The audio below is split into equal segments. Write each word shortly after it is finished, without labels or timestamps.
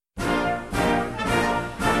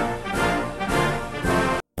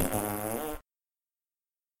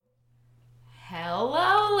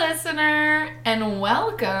and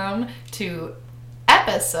welcome to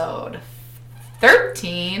episode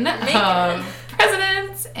 13 of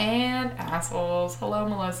Presidents and Assholes. Hello,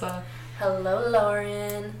 Melissa. Hello,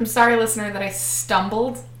 Lauren. I'm sorry, listener, that I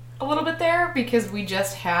stumbled a little bit there because we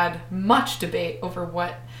just had much debate over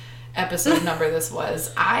what episode number this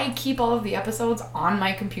was. I keep all of the episodes on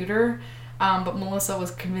my computer, but Melissa was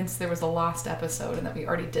convinced there was a lost episode and that we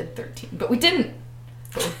already did 13. But we didn't.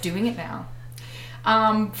 But we're doing it now.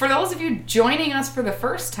 For those of you joining us for the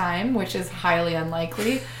first time, which is highly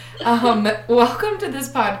unlikely, welcome to this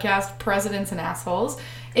podcast, Presidents and Assholes,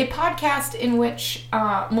 a podcast in which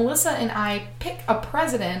Melissa and I pick a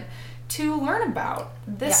president to learn about.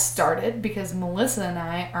 This started because Melissa and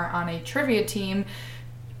I are on a trivia team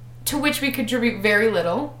to which we contribute very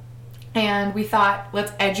little, and we thought,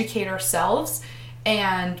 let's educate ourselves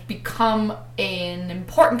and become an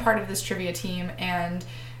important part of this trivia team. And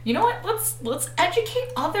you know what? Let's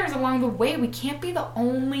educate others along the way. We can't be the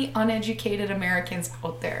only uneducated Americans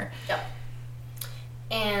out there. Yep.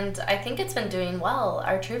 And I think it's been doing well.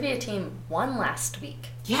 Our trivia team won last week.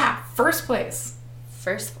 Yeah, first place.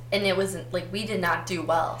 And it wasn't like we did not do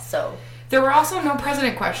well, so. There were also no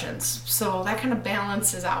president questions, so that kind of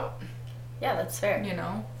balances out. Yeah, that's fair. You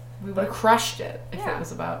know? We would have crushed it if it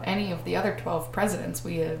was about any of the other 12 presidents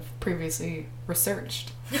we have previously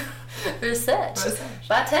researched. Researched.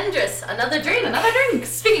 Bartendress, another drink. Another drink.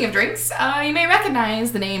 Speaking of drinks, you may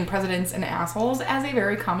recognize the name Presidents and Assholes as a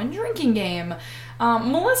very common drinking game.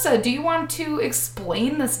 Melissa, do you want to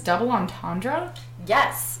explain this double entendre?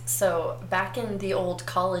 Yes. So back in the old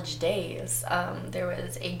college days, there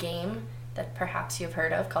was a game that perhaps you've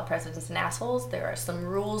heard of called Presidents and Assholes. There are some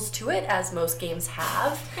rules to it, as most games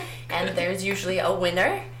have, and there's usually a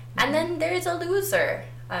winner, and then there's a loser.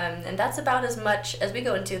 And that's about as much as we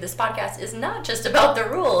go into. This podcast is not just about the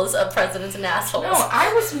rules of Presidents and Assholes. No,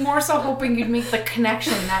 I was more so hoping you'd make the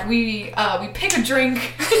connection that we pick a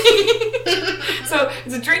drink. So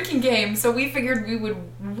it's a drinking game, so we figured we would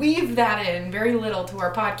weave that in very little to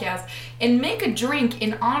our podcast and make a drink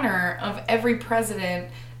in honor of every president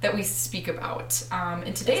that we speak about.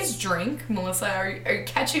 In today's drink, Melissa, are you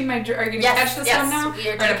catching my drink? Are you going to catch this one now? Yes, we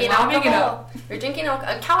are drinking alcohol. We're drinking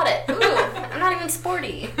alcohol. I caught it. Ooh, I'm not even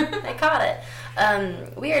sporty. I caught it.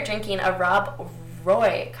 We are drinking a Rob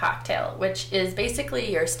Roy cocktail, which is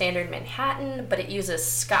basically your standard Manhattan, but it uses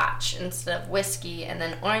scotch instead of whiskey, and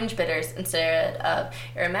then orange bitters instead of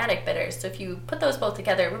aromatic bitters. So if you put those both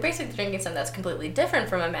together, we're basically drinking something that's completely different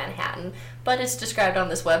from a Manhattan, but it's described on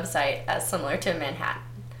this website as similar to a Manhattan.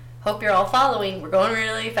 Hope you're all following. We're going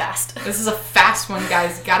really fast. This is a fast one,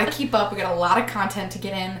 guys. Got to keep up. We got a lot of content to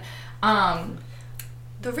get in.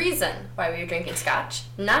 The reason why we were drinking scotch,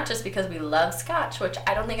 not just because we love scotch, which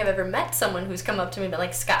I don't think I've ever met someone who's come up to me and been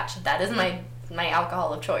like, scotch, that is my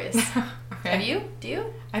alcohol of choice. Okay. Have you? Do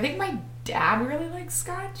you? I think my dad really likes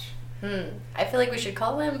scotch. I feel like we should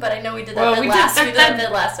call him, but I know we did that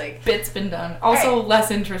bit last week. Bit's been done. Also, less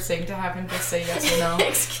interesting to have him just say yes or no.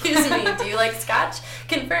 Excuse me, do you like scotch?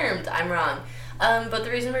 Confirmed, I'm wrong. But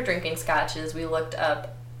the reason we're drinking scotch is we looked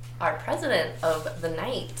up our president of the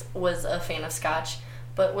night was a fan of scotch,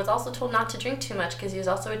 but was also told not to drink too much because he was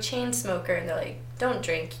also a chain smoker, and they're like, don't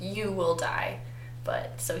drink, you will die.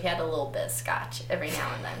 But so he had a little bit of scotch every now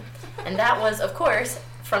and then. And that was, of course,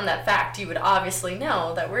 from that fact, you would obviously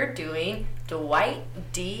know that we're doing Dwight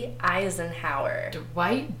D. Eisenhower.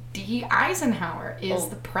 Dwight D. Eisenhower is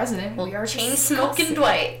the president we are chain-smoking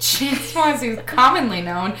Dwight. Chain-smoking, commonly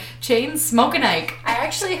known Chain-Smoking Ike. I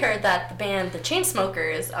actually heard that the band, the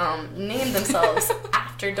Chainsmokers, named themselves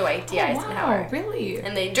after Dwight D. Eisenhower. Wow, really?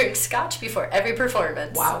 And they drink scotch before every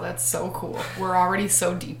performance. Wow, that's so cool. We're already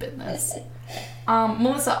so deep in this.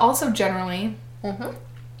 Melissa, also generally,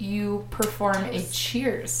 you perform a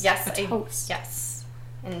cheers. Yes, a toast. Yes.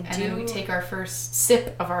 And then we take our first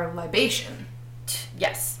sip of our libation.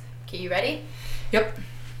 Yes. Okay, you ready? Yep.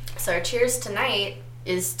 So our cheers tonight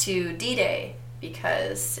is to D-Day,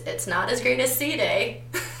 because it's not as great as C-Day.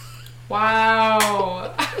 Wow.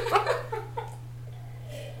 All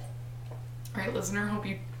right, listener, hope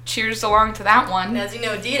you cheers along to that one. As you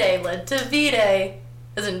know, D-Day led to V-Day,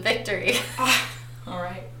 as in victory. All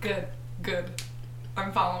right, good.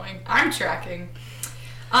 I'm following. I'm tracking.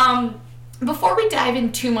 Before we dive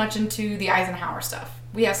in too much into the Eisenhower stuff,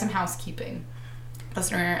 we have some housekeeping.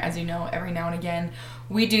 Listener, as you know, every now and again,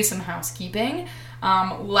 we do some housekeeping.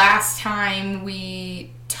 Last time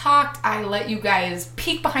we talked, I let you guys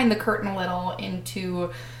peek behind the curtain a little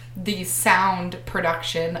into the sound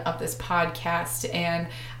production of this podcast, and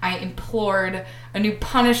I implored a new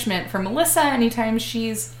punishment for Melissa anytime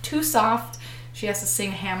she's too soft. She has to sing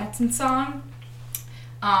a Hamilton song.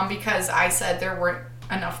 because I said there weren't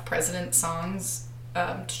enough president songs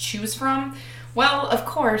to choose from. Well, of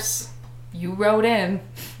course, you wrote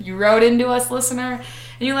into us, listener,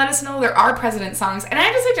 and you let us know there are president songs. And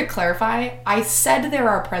I just like to clarify, I said there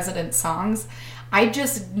are president songs. I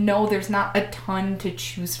just know there's not a ton to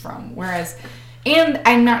choose from. And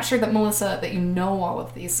I'm not sure that, Melissa, that you know all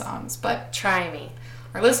of these songs, but... Try me.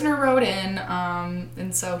 Our listener wrote in,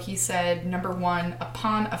 and so he said, number 1,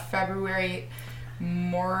 Upon a February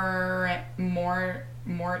Mortony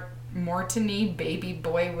baby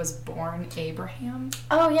boy was born, Abraham.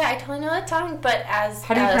 Oh yeah, I totally know that song, but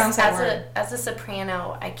how do you pronounce that word? As a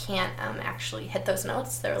soprano, I can't actually hit those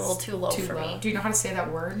notes. They're a little too low for me. Do you know how to say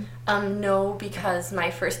that word? No, because my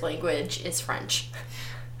first language is French.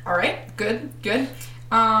 All right, good.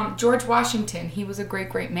 George Washington, he was a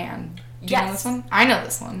great man. Do you know this one? I know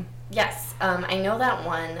this one. Yes, I know that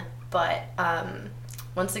one, but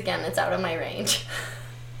once again, it's out of my range.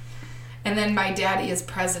 And then My Daddy is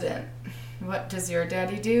President. What does your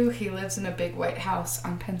daddy do? He lives in a big white house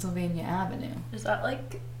on Pennsylvania Avenue. Is that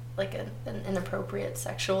like an inappropriate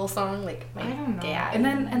sexual song? Like my I don't know. dad. And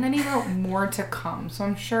then he wrote More to Come, so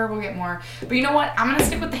I'm sure we'll get more. But you know what? I'm gonna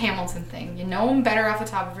stick with the Hamilton thing. You know him better off the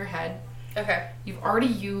top of your head. Okay. You've already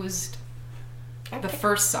used the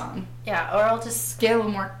first song. Yeah, or I'll just get a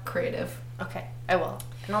little more creative. Okay, I will.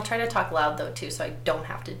 And I'll try to talk loud, though, too, so I don't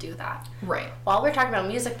have to do that. Right. While we're talking about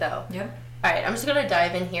music, though. Yep. All right, I'm just going to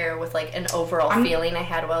dive in here with, like, an overall feeling I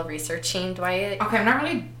had while researching Dwight. Okay, I'm not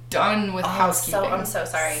really done with housekeeping. I'm so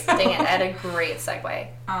sorry. Dang it, I had a great segue.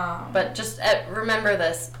 But just remember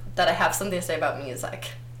this, that I have something to say about music.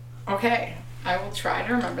 Okay, I will try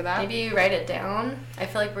to remember that. Maybe you write it down. I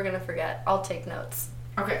feel like we're going to forget. I'll take notes.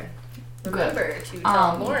 Okay. Remember to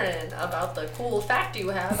tell Lauren about the cool fact you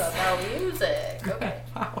have about music. Okay.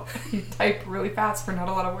 Wow. You type really fast for not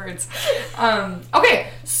a lot of words. Okay,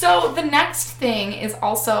 so the next thing is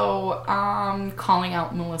also calling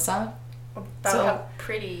out Melissa. About how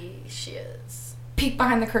pretty she is. Peek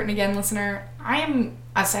behind the curtain again, listener. I am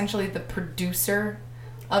essentially the producer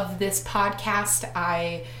of this podcast.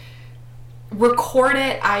 I record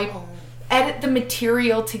it. I edit the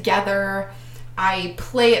material together. I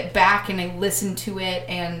play it back and I listen to it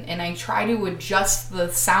and I try to adjust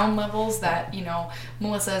the sound levels that,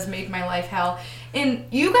 Melissa has made my life hell. And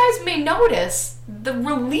you guys may notice the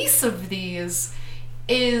release of these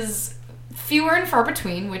is fewer and far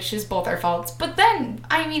between, which is both our faults. But then,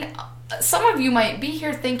 some of you might be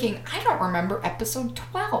here thinking, I don't remember episode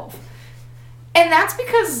 12. And that's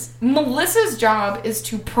because Melissa's job is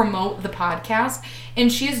to promote the podcast, and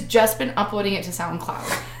she has just been uploading it to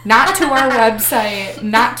SoundCloud. Not to our website,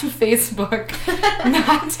 not to Facebook,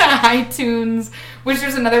 not to iTunes, which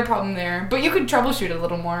there's another problem there. But you could troubleshoot it a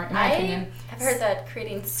little more, in my opinion. I've heard that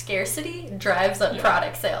creating scarcity drives up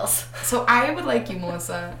product sales. So I would like you,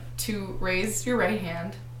 Melissa, to raise your right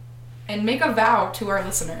hand and make a vow to our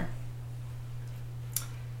listener.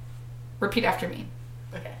 Repeat after me.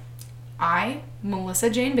 Okay. I, Melissa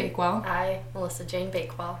Jane Bakewell. I, Melissa Jane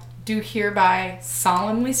Bakewell. Do hereby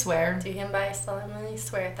solemnly swear. Do hereby solemnly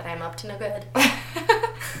swear that I am up to no good.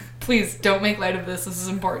 Please don't make light of this. This is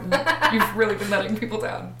important. You've really been letting people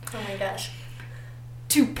down. Oh my gosh.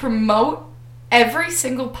 To promote every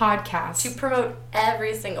single podcast.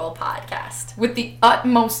 With the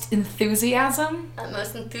utmost enthusiasm.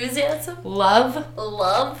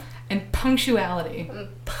 Love. And punctuality.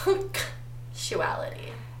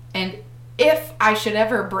 And if I should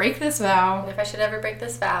ever break this vow.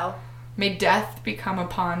 May death become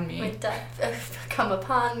upon me.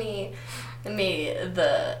 And may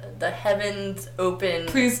the heavens open.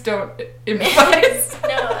 Please don't improvise. No,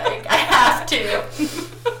 I have to.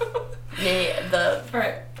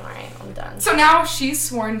 Alright, I'm done. So now she's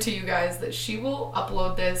sworn to you guys that she will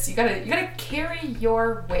upload this. You gotta carry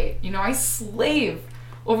your weight. I slave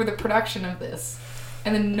over the production of this.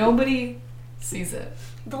 And then nobody sees it.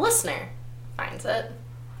 The listener finds it.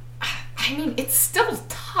 It's still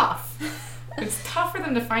tough. It's tough for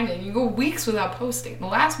them to find it. You go weeks without posting. The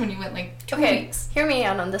last one you went 2 weeks. Hear me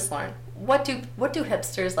out on this, Lauren. What do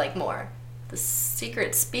hipsters like more? The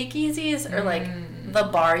secret speakeasies or the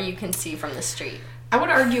bar you can see from the street? I would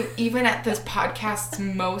argue even at this podcast's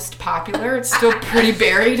most popular, it's still pretty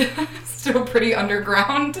buried. Still pretty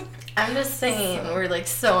underground. I'm just saying, we're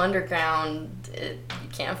so underground, you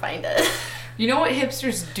can't find it. You know what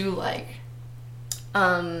hipsters do like?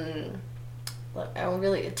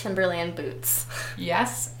 Timberland boots.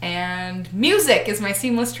 Yes, and music is my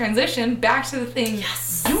seamless transition back to the thing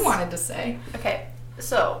you wanted to say. Okay,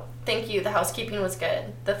 so thank you. The housekeeping was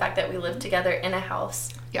good. The fact that we lived together in a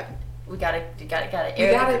house. Yeah. We gotta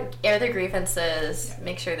air the grievances. Yeah.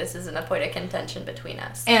 Make sure this isn't a point of contention between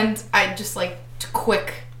us. And I'd just like to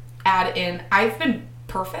quick add in, I've been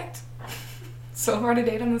perfect so far to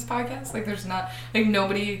date on this podcast. Like there's not, like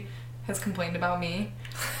nobody has complained about me.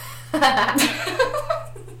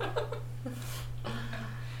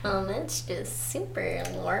 That's just super,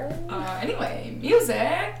 Lauren. Anyway,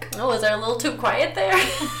 music. Oh, was I a little too quiet there?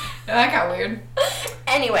 That got weird.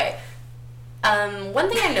 Anyway, one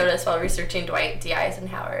thing I noticed while researching Dwight D.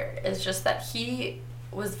 Eisenhower is just that he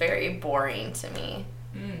was very boring to me.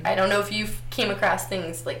 I don't know if you came across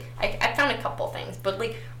things, like, I found a couple things, but,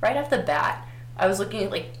 like, right off the bat, I was looking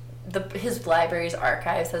at, like, his library's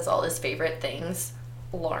archives has all his favorite things.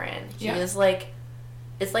 Lauren. He is, like,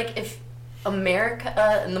 it's like if America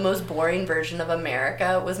and the most boring version of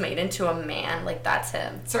America was made into a man, like, that's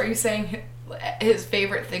him. So are you saying his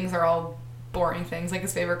favorite things are all boring things, like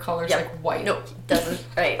his favorite color's like white? No, he doesn't.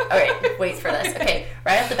 Alright, wait for this. Okay,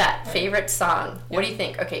 right off the bat, favorite song. What do you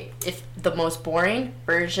think? Okay, if the most boring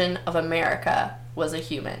version of America was a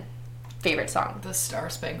human, favorite song? The Star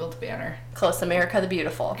Spangled Banner. Close. America the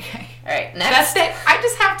Beautiful. Okay. Alright, next. That's it. I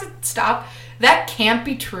just have to stop. That can't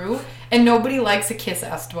be true, and nobody likes a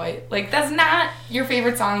Kiss-Ass Dwight. Like, that's not your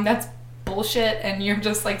favorite song. That's bullshit, and you're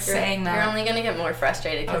just, like, saying that. You're only going to get more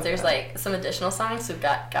frustrated because there's, like, some additional songs. We've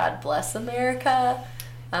got God Bless America.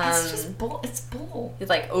 It's just bull. It's bull.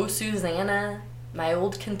 It's like, Oh, Susanna, My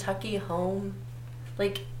Old Kentucky Home.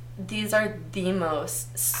 Like, these are the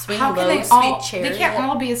most Swing Low, Sweet Chariot. They can't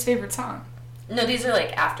all be his favorite song. No, these are,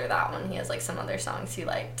 like, after that one. He has, like, some other songs he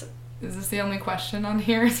liked. Is this the only question on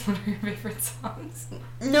here? Is one of your favorite songs?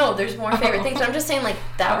 No, there's more favorite things. But I'm just saying, like,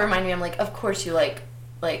 that reminded me. I'm like, of course you like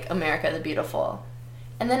America the Beautiful.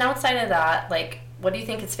 And then outside of that, like, what do you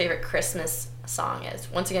think his favorite Christmas song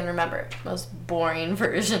is? Once again, remember, most boring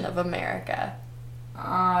version of America.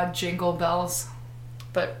 Jingle Bells.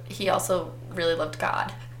 But he also really loved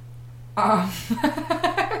God. Oh,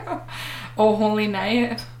 Holy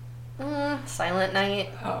Night. Silent Night.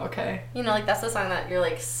 Oh, okay. You know, like, that's the song that you're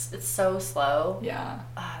like, it's so slow. Yeah.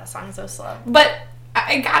 That song is so slow. But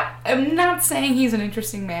I'm not saying he's an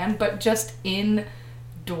interesting man, but just in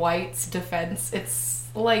Dwight's defense, it's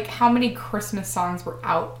like how many Christmas songs were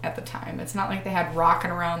out at the time. It's not like they had Rockin'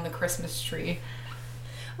 Around the Christmas Tree.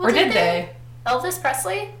 Well, or did they? Elvis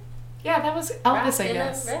Presley? Yeah, that was Elvis, I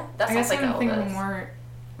guess. That sounds like Elvis. More.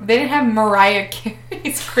 They didn't have Mariah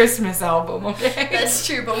Carey's Christmas album, okay? That's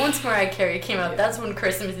true, but once Mariah Carey came out, that's when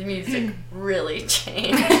Christmas music really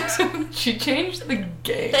changed. She changed the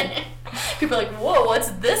game. People are like, whoa, what's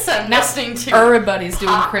this I'm listening to? Everybody's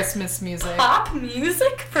doing Christmas music. Pop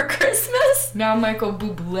music for Christmas? Now Michael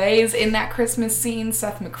Bublé's in that Christmas scene.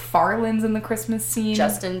 Seth MacFarlane's in the Christmas scene.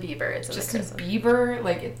 Justin Bieber is in the Justin Christmas. Bieber,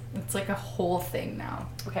 like, it's like a whole thing now.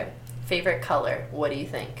 Okay, favorite color, what do you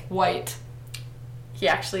think? White. He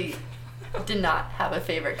actually did not have a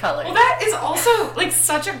favorite color. Well, that is also, like,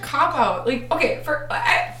 such a cop-out. Like, okay, for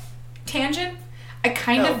tangent, I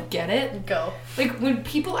kind of get it. Go. Like, when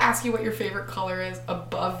people ask you what your favorite color is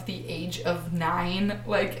above the age of 9,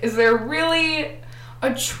 like, is there really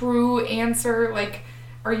a true answer? Like,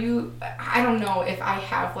 I don't know if I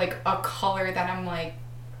have, like, a color that I'm like,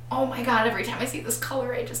 oh my god, every time I see this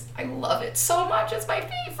color, I love it so much. It's my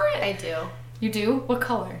favorite. I do. You do? What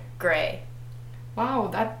color? Gray.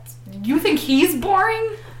 Wow, you think he's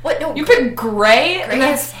boring? What? No. You pick gray?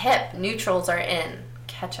 Gray is hip. Neutrals are in.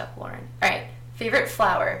 Catch up, Lauren. All right. Favorite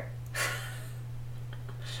flower?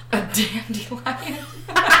 A dandelion.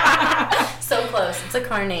 So close. It's a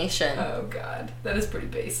carnation. Oh, God. That is pretty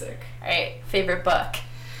basic. All right. Favorite book?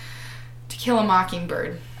 To Kill a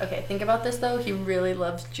Mockingbird. Okay, think about this, though. He really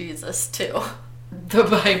loves Jesus, too. The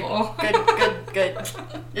Bible. Good.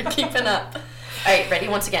 You're keeping up. All right, ready?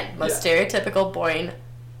 Once again, most stereotypical, boring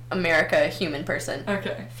America human person.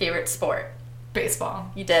 Okay. Favorite sport?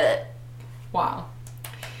 Baseball. You did it. Wow.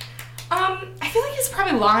 I feel like he's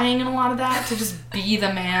probably lying in a lot of that to just be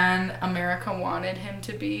the man America wanted him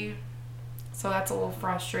to be. So that's a little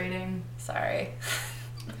frustrating. Sorry.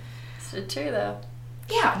 It's true, though.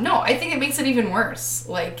 Yeah, no, I think it makes it even worse.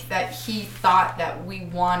 Like, that he thought that we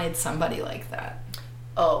wanted somebody like that.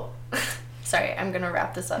 Oh. Sorry, I'm going to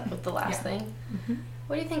wrap this up with the last thing. Mm-hmm.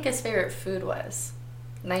 What do you think his favorite food was?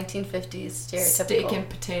 1950s stereotypical. Steak and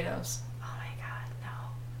potatoes. Oh my god,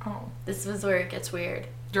 no. Oh. This was where it gets weird.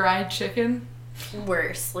 Dried chicken?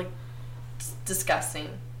 Worse. Like, disgusting.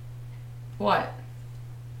 What?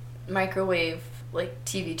 Microwave, like,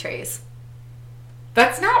 TV trays.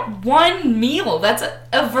 That's not one meal. That's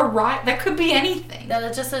a variety. That could be anything. No,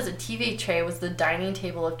 it just says a TV tray was the dining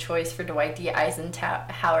table of choice for Dwight D.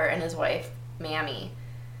 Eisenhower and his wife, Mammy.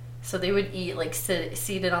 So they would eat, like,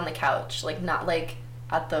 seated on the couch, like, not, like,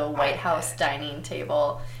 at the White House dining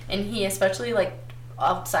table. And he especially, like,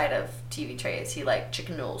 outside of TV trays, he liked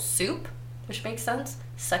chicken noodle soup, which makes sense,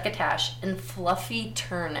 succotash, and fluffy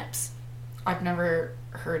turnips. I've never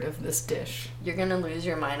heard of this dish. You're gonna lose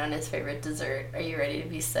your mind on his favorite dessert. Are you ready to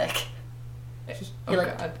be sick? Oh,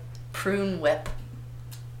 God. Prune whip.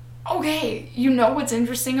 Okay, you know what's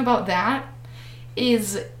interesting about that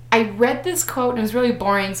is I read this quote and it was really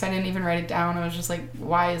boring, so I didn't even write it down. I was just like,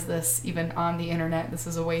 why is this even on the internet? This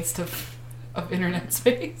is a waste of internet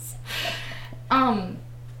space.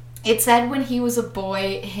 It said when he was a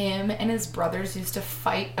boy, him and his brothers used to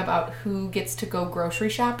fight about who gets to go grocery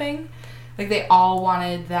shopping. Like, they all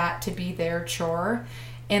wanted that to be their chore.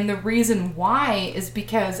 And the reason why is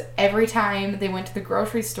because every time they went to the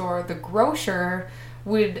grocery store, the grocer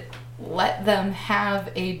would let them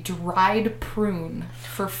have a dried prune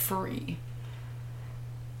for free.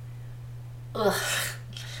 Ugh.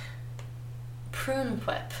 Prune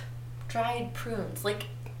whip. Dried prunes. Like,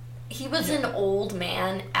 he was an old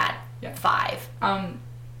man at 5. I'm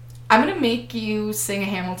going to make you sing a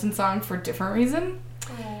Hamilton song for a different reason.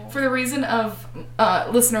 Oh. For the reason of,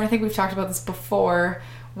 listener, I think we've talked about this before,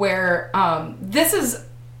 where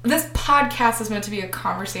this podcast is meant to be a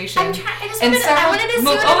conversation. I wanted to see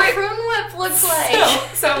what a prune whip looks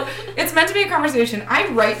like. So it's meant to be a conversation. I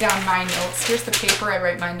write down my notes. Here's the paper I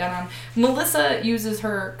write mine down on. Melissa uses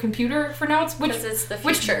her computer for notes, which it's the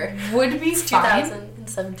future. Would be fine.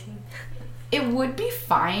 2017. It would be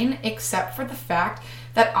fine, except for the fact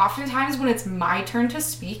that oftentimes when it's my turn to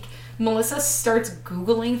speak, Melissa starts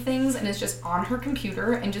Googling things and is just on her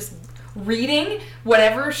computer and just reading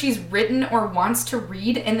whatever she's written or wants to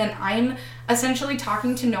read, and then I'm essentially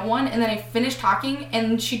talking to no one, and then I finish talking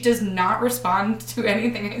and she does not respond to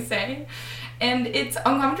anything I say, and it's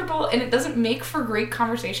uncomfortable and it doesn't make for great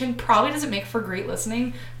conversation, probably doesn't make for great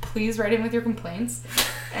listening. Please write in with your complaints.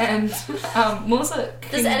 And Melissa,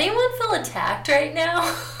 does anyone feel attacked right now?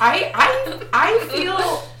 I feel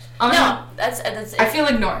no, that's it. I feel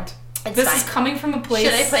ignored. This fine. is coming from a place.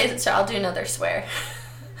 Should I play it? So I'll do another swear.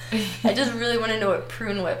 I just really want to know what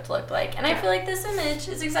prune whip looked like, and I feel like this image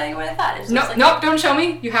is exactly what I thought. It's nope, don't show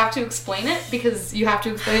me. You have to explain it, because you have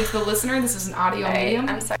to explain it to the listener. This is an audio medium.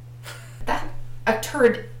 I'm sorry. That a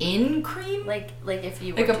turd in cream? Like if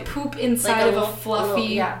you like were a poop inside of a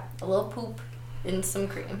fluffy. A little poop in some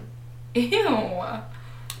cream. Ew.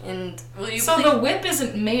 And will you? So the whip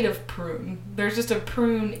isn't made of prune. There's just a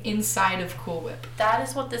prune inside of Cool Whip. That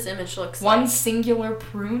is what this image looks like. One singular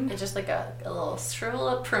prune? It's just like a little shrivel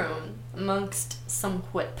of prune amongst some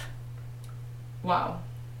whip. Wow.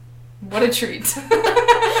 What a treat.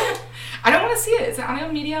 I don't want to see it. It's an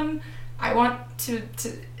audio medium. I want to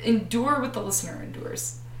endure what the listener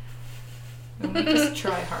endures. And we just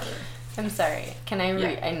try harder. I'm sorry. Can I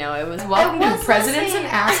read? Yeah. I know it was. Welcome to Presidents and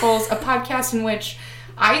Assholes, a podcast in which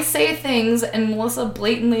I say things and Melissa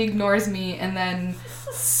blatantly ignores me and then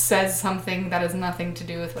says something that has nothing to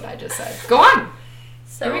do with what I just said. Go on!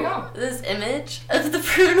 So here we go. This image of the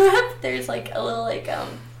prune whip, there's like a little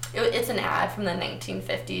it's an ad from the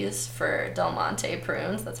 1950s for Del Monte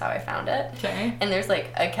prunes. That's how I found it. Okay. And there's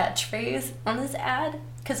like a catchphrase on this ad.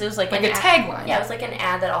 Because it was like a tagline. Yeah, it was like an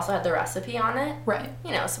ad that also had the recipe on it. Right.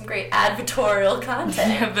 You know, some great advertorial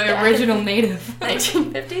content. Yeah, the original native.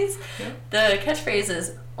 1950s. Yeah. The catchphrase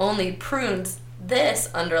is, only prunes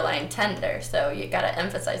this underline tender. So you gotta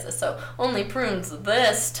emphasize this. So only prunes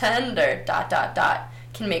this tender ...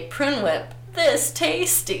 can make prune whip this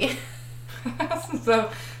tasty.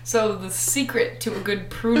 So the secret to a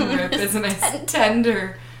good prune whip is a nice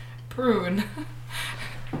tender prune.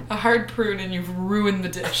 A hard prune and you've ruined the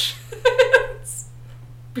dish. It's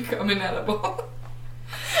become inedible.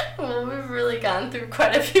 Well, we've really gone through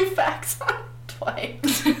quite a few facts on Dwight.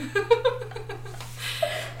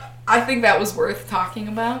 I think that was worth talking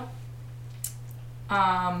about.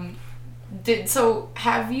 So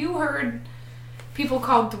have you heard people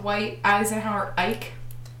call Dwight Eisenhower Ike?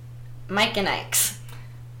 Mike and Ike's.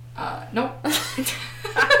 Nope.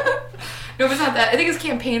 No, it's not that. I think his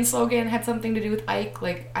campaign slogan had something to do with Ike,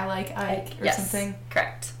 like I like Ike or something.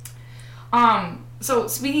 Correct. So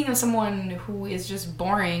speaking of someone who is just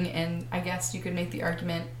boring, and I guess you could make the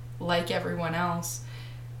argument like everyone else,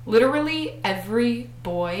 literally every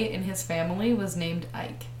boy in his family was named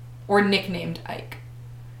Ike or nicknamed Ike.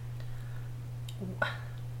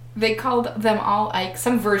 They called them all Ike,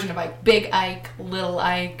 some version of Ike. Big Ike, Little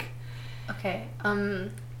Ike. Okay.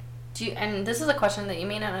 And this is a question that you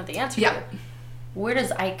may not know the answer to. Where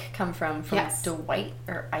does Ike come from? From Dwight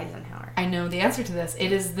or Eisenhower? I know the answer to this.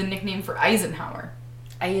 It is the nickname for Eisenhower.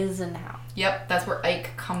 Eisenhower. Yep, that's where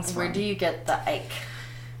Ike comes from. Where do you get the Ike?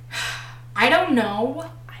 I don't know.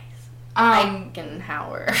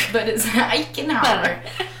 Eisenhower. But it's Eisenhower.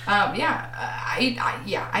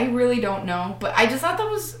 I really don't know. But I just thought that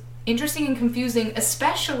was interesting and confusing,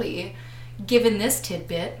 especially given this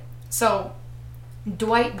tidbit. So,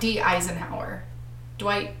 Dwight D. Eisenhower.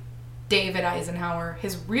 Dwight David Eisenhower.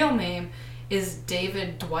 His real name is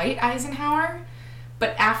David Dwight Eisenhower.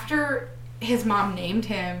 But after his mom named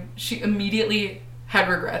him, she immediately had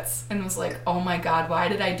regrets and was like, oh my God, why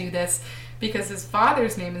did I do this? Because his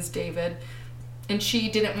father's name is David, and she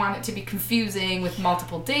didn't want it to be confusing with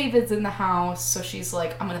multiple Davids in the house, so she's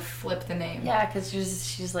like, I'm gonna flip the name. Yeah, because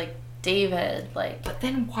she's like, David, like... But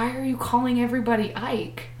then why are you calling everybody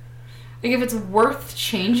Ike? Like, if it's worth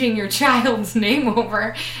changing your child's name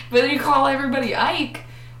over, but then you call everybody Ike,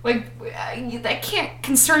 like, that can't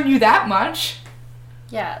concern you that much.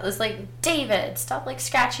 Yeah, it was like, David, stop, like,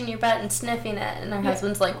 scratching your butt and sniffing it. And her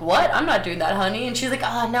husband's like, what? I'm not doing that, honey. And she's like,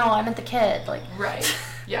 oh, no, I meant the kid. Like, right.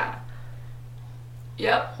 Yeah.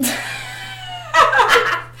 Yep.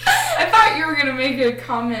 I thought you were going to make a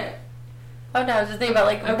comment. Oh, no, I was just thinking about,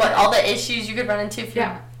 like, what all the issues you could run into if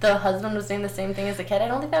the husband was doing the same thing as the kid. I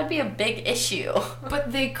don't think that would be a big issue.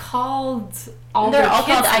 But they called all They're their all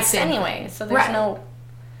kids called the Ike same anyway, thing. so there's no...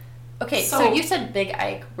 Okay, so you said Big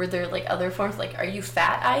Ike. Were there, like, other forms? Like, are you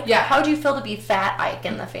Fat Ike? Yeah. How do you feel to be Fat Ike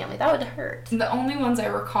in the family? That would hurt. The only ones I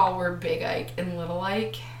recall were Big Ike and Little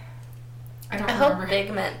Ike. I remember. Hope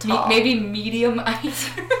Big meant tall. Maybe Medium Ike.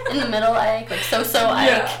 In the middle Ike, like So-So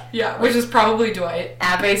Ike. Yeah, which is probably Dwight.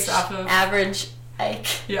 Average Ike.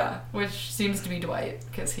 Yeah, which seems to be Dwight,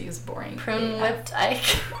 because he's boring. Prune-whipped Ike.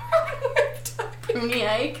 Pruny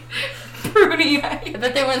Ike. Pruny Ike. I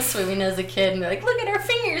bet they went swimming as a kid and they're like, look at our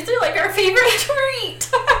fingers, they're like our favorite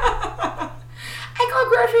treat. I go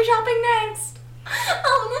grocery shopping next.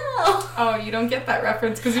 Oh no. Oh, you don't get that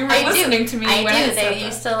reference because you were listening to me when I said They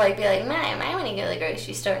used to like be like, Mom, I want to go to the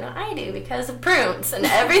grocery store. No, I do because of prunes. And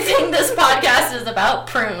everything this podcast is about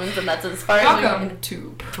prunes, and that's as far as Welcome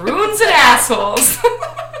to Prunes and Assholes.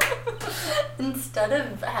 Instead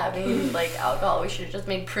of having like alcohol, we should have just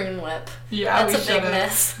made prune whip. Yeah, that's a big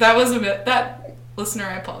miss. That was a bit. That listener,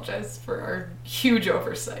 I apologize for our huge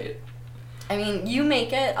oversight. I mean, you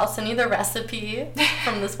make it. I'll send you the recipe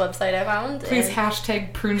from this website I found. Please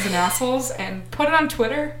hashtag prunes and assholes and put it on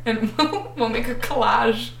Twitter, and we'll make a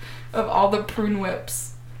collage of all the prune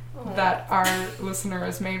whips that our listener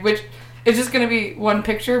has made, which is just going to be one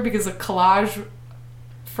picture because a collage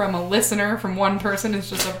from a listener, from one person, is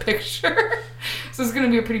just a picture. So it's going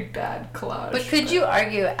to be a pretty bad collage. But could you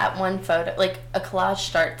argue at one photo, like a collage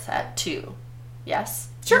starts at 2? Yes?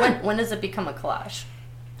 Sure. When does it become a collage?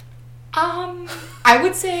 I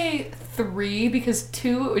would say 3 because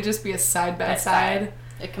 2 it would just be a side by side.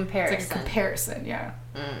 A comparison. It's like a comparison, yeah.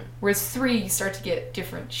 Whereas 3 you start to get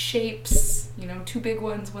different shapes. 2 big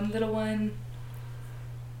ones, 1 little one.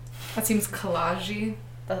 That seems collage-y.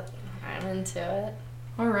 I'm into it.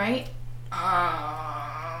 All right.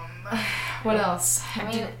 What else?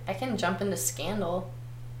 I mean, I can jump into Scandal.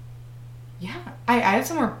 Yeah, I have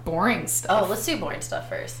some more boring stuff. Oh, let's do boring stuff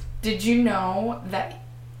first. Did you know that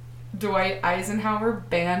Dwight Eisenhower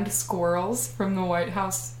banned squirrels from the White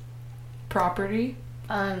House property?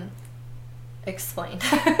 Explain.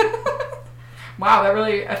 Wow, that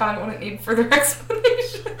really, I thought it wouldn't need further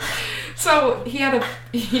explanation. So he had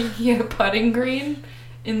a putting green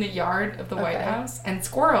in the yard of the White House, and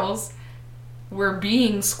squirrels were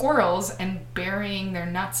being squirrels and burying their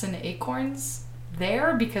nuts and acorns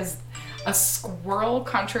there because a squirrel,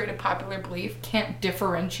 contrary to popular belief, can't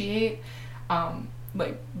differentiate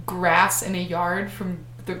like grass in a yard from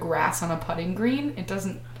the grass on a putting green. It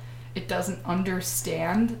doesn't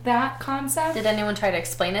understand that concept. Did anyone try to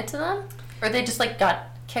explain it to them? Or they just like got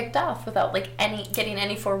kicked off without like getting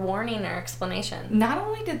any forewarning or explanation? Not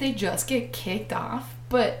only did they just get kicked off,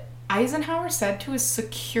 but Eisenhower said to his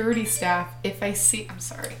security staff, I'm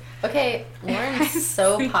sorry. Okay, Lauren's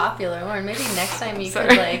so popular. Lauren, maybe next time you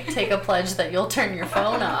could like take a pledge that you'll turn your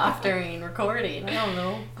phone off during recording. I don't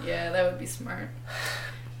know. Yeah, that would be smart.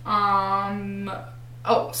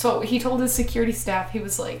 So he told his security staff, he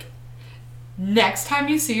was like, next time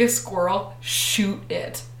you see a squirrel, shoot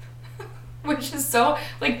it. Which is so,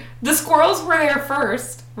 like, the squirrels were there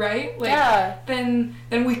first, right? Like, yeah. Then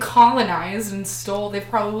we colonized and stole. They've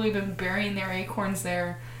probably been burying their acorns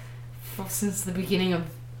there since the beginning of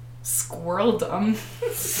squirreldom.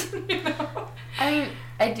 I mean,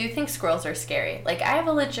 I do think squirrels are scary. Like, I have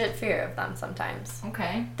a legit fear of them sometimes.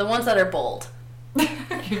 Okay. The ones that are bold.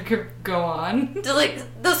 You could go on. Just like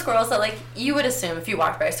the squirrels that like you would assume if you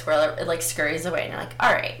walked by a squirrel, it like scurries away, and you're like,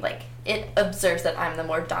 all right, like it observes that I'm the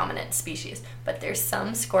more dominant species. But there's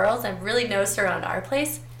some squirrels I've really noticed around our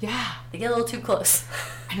place. Yeah. They get a little too close.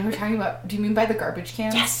 I know what you're talking about. Do you mean by the garbage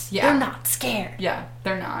cans? Yes. Yeah. They're not scared. Yeah,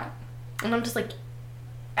 they're not. And I'm just like,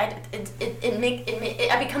 I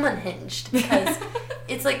become unhinged because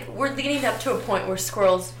it's like we're leading up to a point where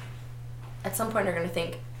squirrels, at some point, are gonna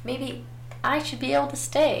think maybe I should be able to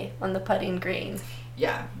stay on the putting green.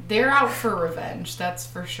 Yeah, they're out for revenge. That's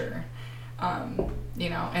for sure. You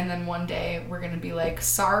know, and then one day we're gonna be like,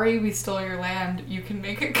 sorry, we stole your land. You can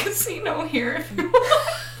make a casino here if you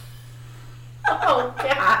want. Oh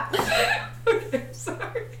God. Okay,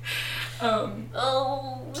 sorry.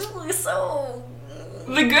 Oh, really? So.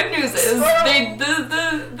 The good news is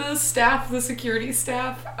the staff, the security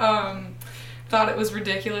staff, thought it was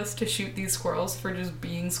ridiculous to shoot these squirrels for just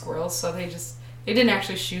being squirrels, so they didn't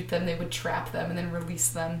actually shoot them. They would trap them and then release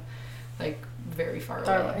them like very far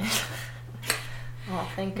away. Oh,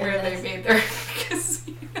 thank goodness. Where they made their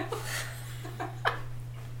casino.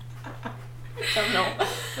 I don't know.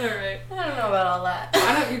 All right. I don't know about all that.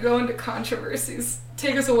 Why don't you go into controversies?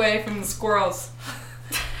 Take us away from the squirrels.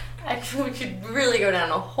 Actually, we could really go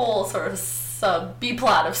down a whole sort of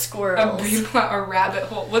B-plot of squirrels. A rabbit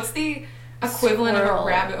hole. What's the equivalent of a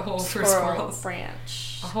rabbit hole for squirrels?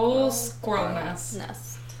 Branch. A whole squirrel nest.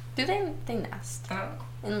 Nest. Do they nest? I don't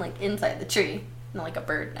know. In like inside the tree, not like a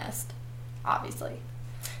bird nest, obviously.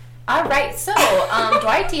 All right, so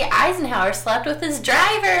Dwight D. Eisenhower slept with his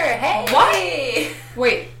driver. Hey. What?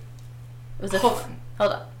 Wait. Was it? Hold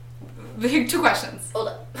on. Two questions. Hold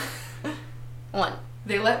up. One.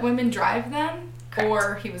 They let women drive then? Correct.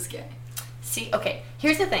 Or he was gay? See, okay,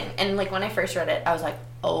 here's the thing. And, like, when I first read it, I was like,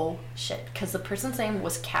 oh, shit. Because the person's name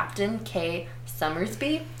was Captain K.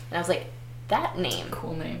 Summersby. And I was like, that name.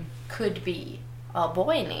 Cool name. Could be a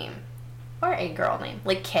boy name. Or a girl name.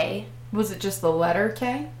 Like K. Was it just the letter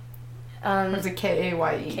K? Or was it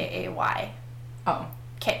K-A-Y-E? K-A-Y. Oh.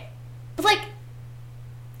 K. But, like...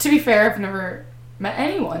 To be fair, I've never met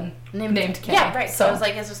anyone named K. Yeah, right. So I was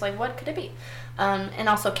like, it's just like, what could it be? And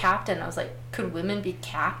also captain. I was like, could women be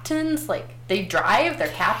captains? Like, they drive? They're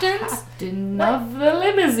captains? Captain of the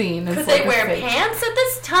limousine. Could they wear pants at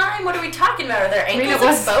this time? What are we talking about? Are their ankles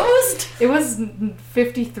exposed? It was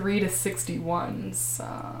 53 to 61,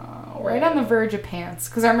 so right on the verge of pants.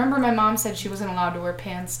 Because I remember my mom said she wasn't allowed to wear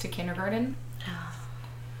pants to kindergarten.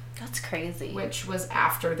 That's crazy. Which was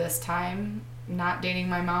after this time. Not dating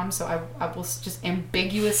my mom, so I will just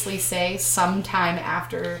ambiguously say sometime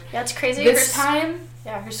after. Yeah, it's crazy. This time.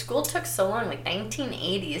 Yeah, her school took so long, like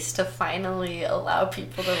 1980s, to finally allow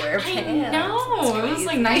people to wear pants. I know. It was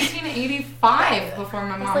like 1985 before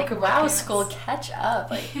my mom could wear wow, pants. school, catch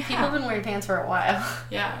up. Like, Yeah. people have been wearing pants for a while.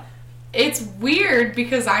 Yeah. It's weird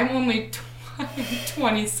because I'm only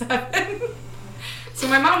 27. So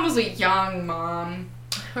my mom was a young mom.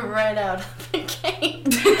 Right out of the gate.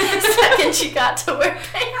 The second she got to wear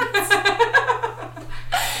pants.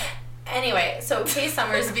 Anyway, so Kay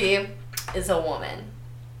Summersby is a woman.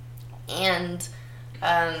 And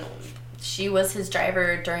she was his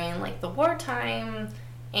driver during, like, the wartime.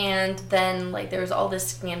 And then, like, there was all this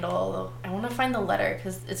scandal. I want to find the letter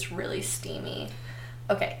because it's really steamy.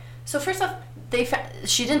 Okay, so first off,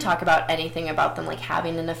 she didn't talk about anything about them, like,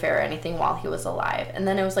 having an affair or anything while he was alive. And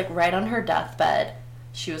then it was, like, right on her deathbed,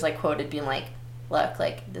 she was, like, quoted being like, look,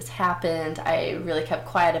 like, this happened. I really kept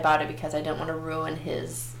quiet about it because I didn't want to ruin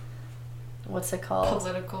his, what's it called?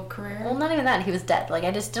 Political career? Well, not even that. He was dead. Like,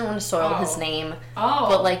 I just didn't want to soil his name. Oh.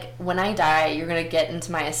 But, like, when I die, you're going to get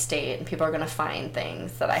into my estate and people are going to find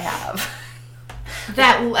things that I have.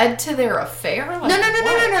 That led to their affair? Like,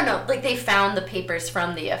 No. Like, they found the papers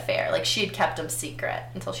from the affair. Like, she had kept them secret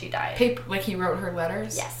until she died. Like he wrote her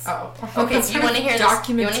letters? Yes. Oh. Okay, so you want to hear this?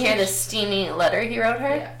 You want to hear this steamy letter he wrote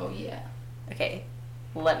her? Yeah. Oh, yeah. Okay.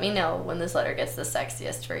 Let me know when this letter gets the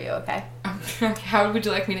sexiest for you, okay? How would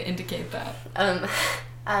you like me to indicate that?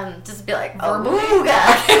 Just be like, verbally.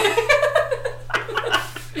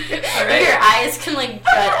 All right. Your eyes can, like,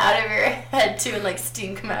 gut out of your head, too, and, like,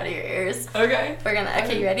 steam come out of your ears. Okay.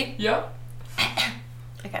 Okay, you ready? Yep.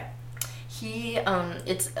 Okay.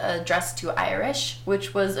 It's addressed to Irish,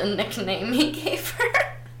 which was a nickname he gave her.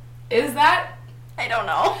 Is that? I don't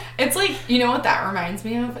know. It's like, you know what that reminds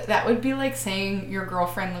me of? That would be like saying your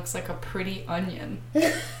girlfriend looks like a pretty onion.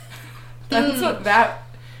 That's what that,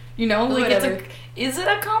 you know, like Whatever. Is it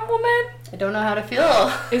a compliment? I don't know how to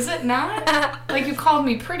feel. Is it not? Like, you called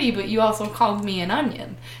me pretty, but you also called me an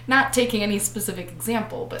onion. Not taking any specific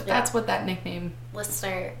example, but that's what that nickname...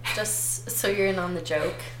 Listener, just so you're in on the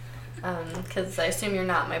joke, Because I assume you're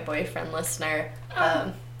not my boyfriend listener.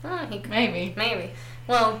 Maybe. Maybe.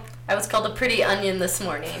 Well, I was called a pretty onion this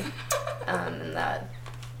morning, and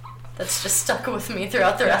that's just stuck with me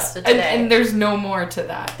throughout the rest of today. And there's no more to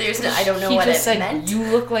that. I don't know what it said, meant. You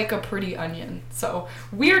look like a pretty onion. So,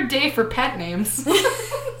 weird day for pet names. Don't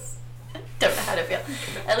know how to feel.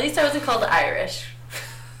 At least I wasn't called Irish.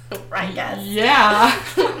 I guess. Yeah.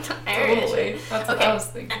 Irish. Totally. That's what I was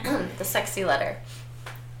thinking. The sexy letter.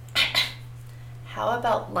 How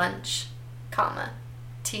about lunch,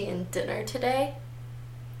 tea and dinner today?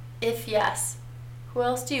 If yes, who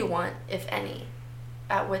else do you want, if any?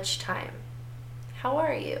 At which time? How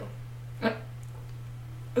are you?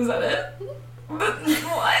 Is that it?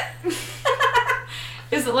 What?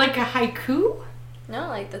 Is it like a haiku? No,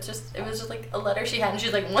 like it was just like a letter she had, and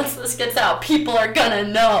she's like, once this gets out, people are gonna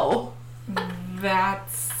know.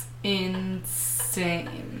 That's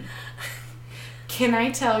insane. Can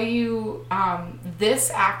I tell you,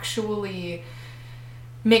 this actually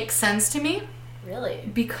makes sense to me? Really?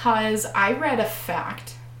 Because I read a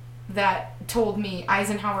fact that told me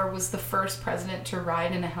Eisenhower was the first president to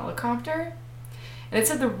ride in a helicopter. And it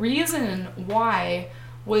said the reason why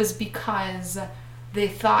was because they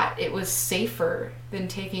thought it was safer than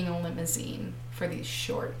taking a limousine for these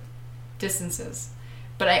short distances.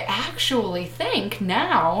 But I actually think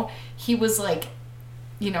now he was like,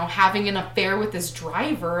 having an affair with his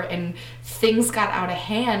driver and things got out of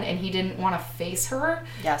hand and he didn't want to face her.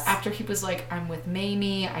 Yes. After he was like, I'm with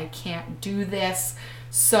Mamie, I can't do this.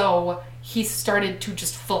 So he started to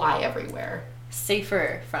just fly everywhere.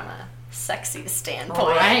 Safer from a sexy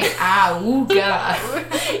standpoint. Right. Ooga.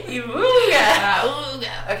 Ooga.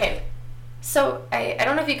 Okay. So I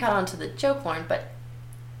don't know if you caught on to the joke, Lauren, but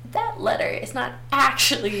that letter is not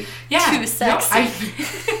actually too sexy. No,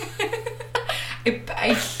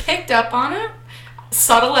 I picked up on it,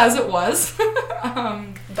 subtle as it was.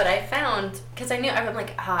 But I found, because I'm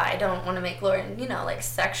like, I don't want to make Lauren,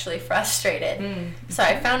 sexually frustrated. So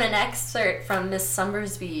I found an excerpt from Miss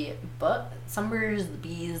Summersby's book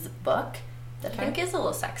that I think is a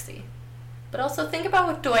little sexy. But also think about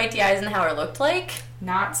what Dwight D. Eisenhower looked like.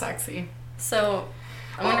 Not sexy. So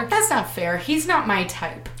I wonder. That's not fair. He's not my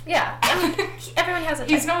type. Yeah. Everyone has a type.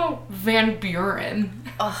 He's no Van Buren.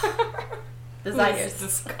 Oh. Desires.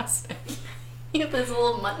 Disgusting. You have this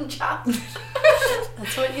little mutton chop.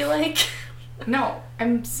 That's what you like? No,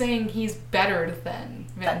 I'm saying he's better than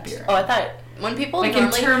Van Buren. Oh, I thought when people like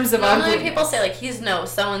in terms of normally ugliness. People say like he's no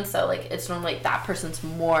so and so, like it's normally like that person's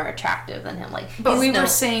more attractive than him. Like, but we were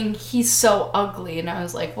saying he's so ugly, and I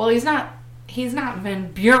was like, well, he's not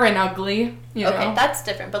Van Buren ugly. Okay, that's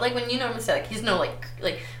different. But like when you normally say like he's no like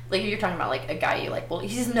if you're talking about like a guy you like, well,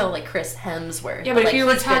 he's no like Chris Hemsworth. Yeah, but if like, you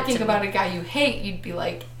were talking about a guy you hate, you'd be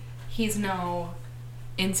like, he's no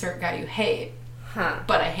insert guy you hate,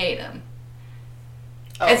 but I hate him.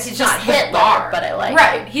 Oh, he's not Hitler, but I like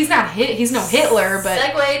right. him. He's no Hitler, but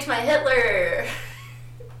segue to my Hitler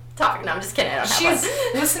topic. No, I'm just kidding. I don't have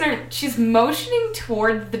one. Listener, she's motioning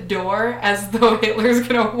toward the door as though Hitler's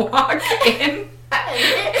gonna walk in.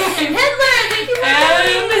 Hitler, thank you for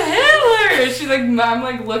and Hitler. She's like, I'm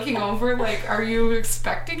like looking over, like, are you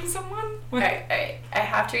expecting someone? All right. I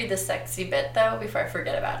have to read the sexy bit though before I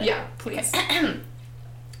forget about it. Yeah, please. Okay.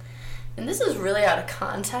 And this is really out of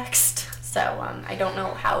context, so I don't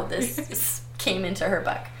know how this came into her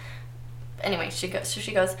book. Anyway, she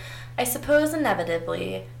goes, I suppose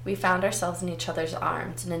inevitably we found ourselves in each other's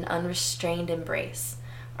arms in an unrestrained embrace.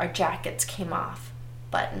 Our jackets came off.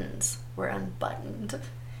 Buttons were unbuttoned.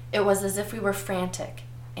 It was as if we were frantic,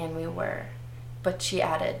 and we were. But she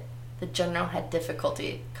added, the general had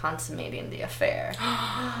difficulty consummating the affair.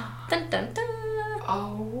 Dun, dun, dun.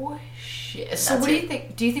 Oh, shit. So what do you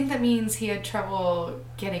think? Do you think that means he had trouble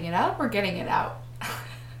getting it up or getting it out?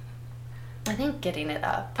 I think getting it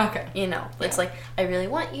up. Okay. It's like, I really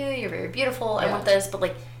want you, you're very beautiful, I want this, but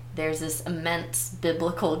like, there's this immense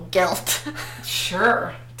biblical guilt.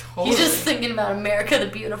 Sure. Totally. He's just thinking about America the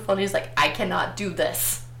Beautiful, and he's like, I cannot do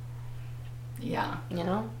this. Yeah.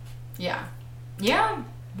 Yeah. Yeah.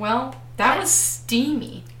 Well, that was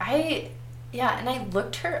steamy. And I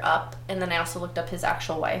looked her up, and then I also looked up his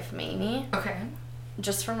actual wife, Mamie. Okay.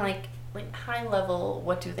 Just from like high level,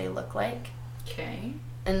 what do they look like? Okay.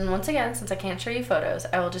 And once again, since I can't show you photos,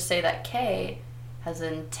 I will just say that Kay has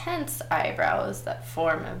intense eyebrows that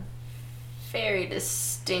form a very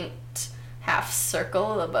distinct half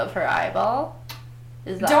circle above her eyeball.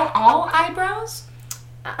 Don't all eyebrows?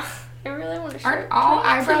 I really want to show. Aren't all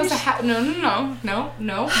eyebrows no,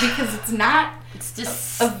 because it's not. It's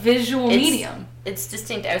just a visual medium. It's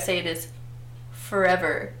distinct. I would say it is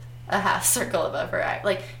forever a half circle above her eye.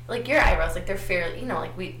 Like your eyebrows, like they're fairly,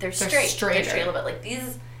 they're straight. Straighter. They're straight a little bit. Like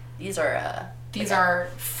these are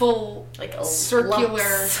full, like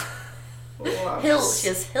circular hills. She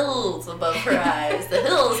has hills above her eyes. The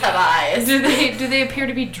hills have eyes. Do they appear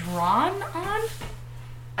to be drawn on?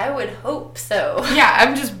 I would hope so. Yeah,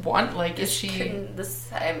 I'm just is she?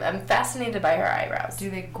 I'm fascinated by her eyebrows. Do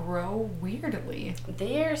they grow weirdly?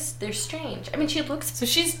 They're strange. I mean, she looks. So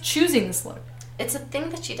she's choosing this look. It's a thing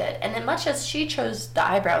that she did, and as much as she chose the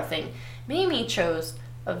eyebrow thing, Mamie chose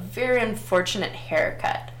a very unfortunate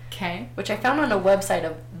haircut. Okay. Which I found on a website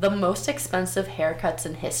of the most expensive haircuts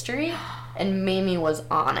in history, and Mamie was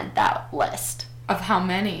on that list. Of how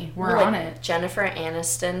many were on it? Jennifer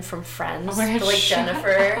Aniston from Friends. Oh my God, the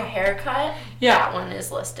Jennifer haircut. Yeah. That one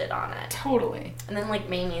is listed on it. Totally. And then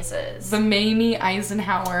Mamie's is. The Mamie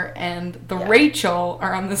Eisenhower and the Rachel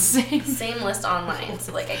are on the same list online.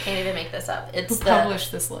 So I can't even make this up. It's Who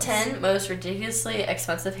published this list? 10 most ridiculously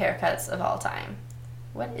expensive haircuts of all time.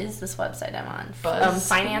 What is this website I'm on?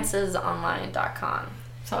 Financesonline.com.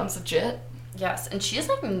 Sounds legit. Yes, and she's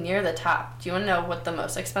near the top. Do you want to know what the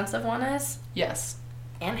most expensive one is? Yes.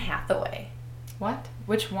 Anne Hathaway. What?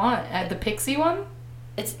 Which one? The Pixie one?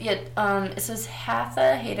 It says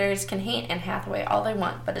haters can hate Anne Hathaway all they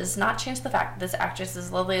want, but it does not change the fact that this actress is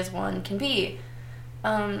as lovely as one can be.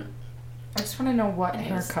 I just want to know what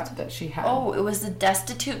haircut that she had. Oh, it was the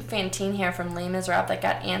destitute Fantine hair from Les Miserables that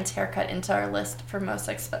got Anne's haircut into our list for most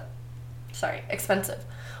expensive.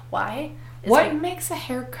 Why? What makes a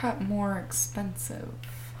haircut more expensive?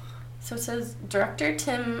 So it says, director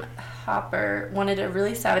Tim Hopper wanted a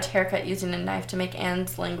really savage haircut using a knife to make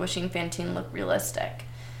Anne's languishing Fantine look realistic.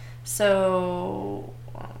 So,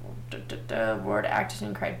 Ward acted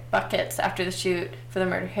and cried buckets after the shoot for the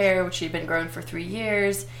murdered hair, which she'd been growing for 3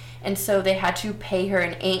 years. And so they had to pay her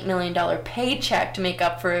an $8 million paycheck to make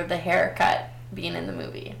up for the haircut being in the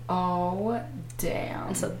movie. Oh, damn.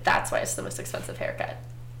 And so that's why it's the most expensive haircut.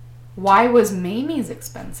 Why was Mamie's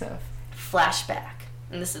expensive? Flashback.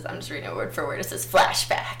 And I'm just reading it word for word. It says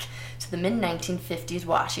flashback to the mid-1950s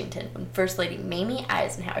Washington when First Lady Mamie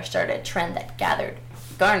Eisenhower started a trend that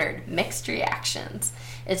garnered mixed reactions.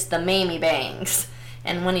 It's the Mamie bangs.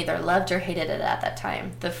 And one either loved or hated it at that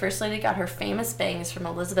time. The First Lady got her famous bangs from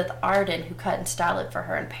Elizabeth Arden, who cut and styled it for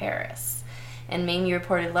her in Paris. And Mamie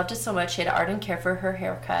reported loved it so much she had Arden care for her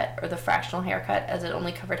haircut, or the fractional haircut, as it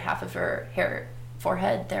only covered half of her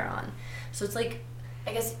forehead thereon. So it's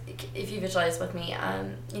I guess if you visualize with me,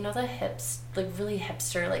 the hips, really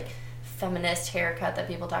hipster, feminist haircut that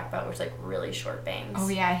people talk about, where it's really short bangs. Oh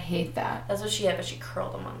yeah, I hate that. That's what she had, but she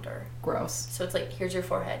curled them under. Gross. So it's here's your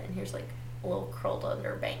forehead, and here's a little curled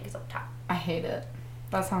under bangs up top. I hate it.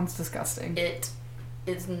 That sounds disgusting. It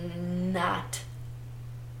is not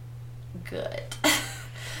good.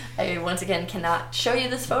 I once again cannot show you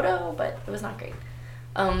this photo, but it was not great.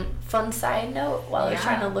 Fun side note, while I was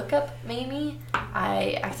trying to look up Mamie,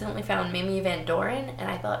 I accidentally found Mamie Van Doren,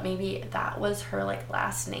 and I thought maybe that was her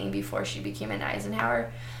last name before she became an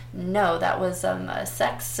Eisenhower. No, that was a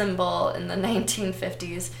sex symbol in the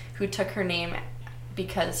 1950s who took her name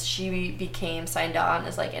because she became signed on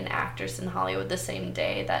as an actress in Hollywood the same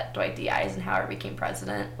day that Dwight D. Eisenhower became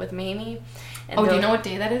president with Mamie. And do you know what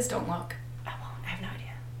day that is? Don't look. I won't. I have no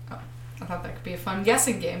idea. Oh, I thought that could be a fun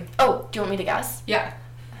guessing game. Oh, do you want me to guess? Yeah.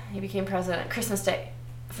 He became president Christmas Day,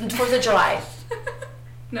 4th of July.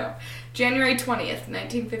 No, January 20th,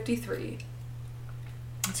 1953.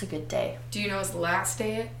 That's a good day. Do you know his last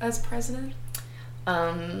day as president?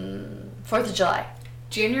 4th of July.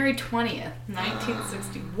 January 20th,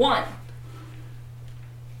 1961.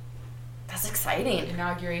 That's exciting.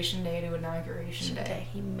 Inauguration day to inauguration day.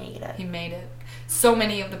 He made it. He made it. So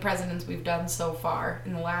many of the presidents we've done so far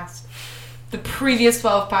in the previous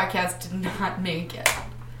 12 podcasts did not make it.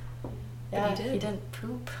 Yeah, but he did. He didn't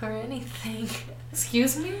poop or anything.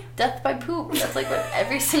 Excuse me? Death by poop. That's what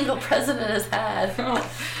every single president has had. Oh,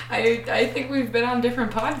 I think we've been on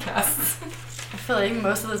different podcasts. I feel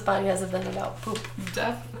most of those podcasts have been about poop.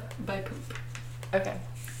 Death by poop. Okay.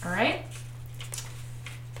 All right.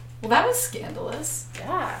 Well, that was scandalous.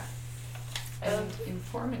 Yeah. And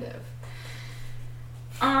informative.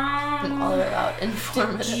 I'm all about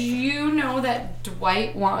informative. Did you know that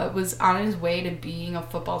Dwight was on his way to being a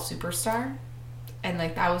football superstar? And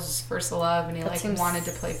that was his first love, and he wanted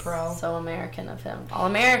to play pro. So American of him. All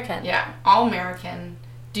American. Yeah, all American.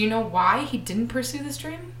 Do you know why he didn't pursue this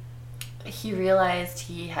dream? He realized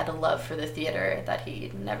he had a love for the theater that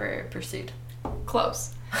he never pursued.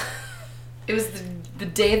 Close. It was the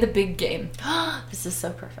day of the big game. This is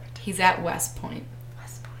so perfect. He's at West Point.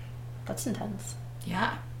 West Point. That's intense.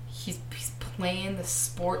 Yeah. He's playing the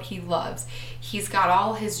sport he loves. He's got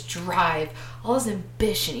all his drive, all his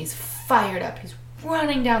ambition. He's fired up. He's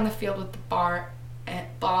running down the field with the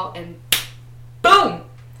ball and boom!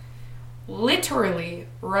 Literally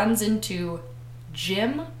runs into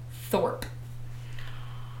Jim Thorpe.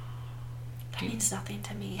 That means nothing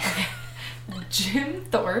to me. Jim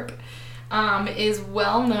Thorpe is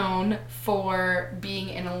well known for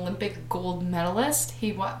being an Olympic gold medalist.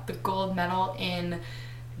 He won the gold medal in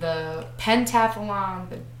the pentathlon,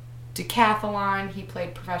 the decathlon. He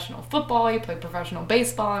played professional football, he played professional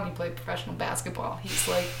baseball, and he played professional basketball. He's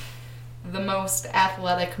like the most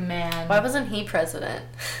athletic man. Why wasn't he president?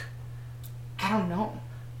 I don't know.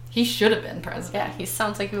 He should have been president. Yeah, he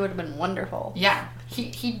sounds like he would have been wonderful. Yeah.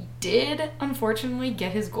 He did, unfortunately,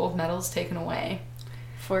 get his gold medals taken away.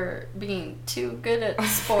 For being too good at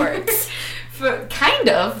sports. Kind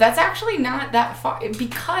of. That's actually not that far.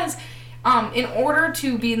 Because in order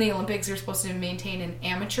to be in the Olympics, you're supposed to maintain an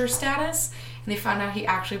amateur status. And they found out he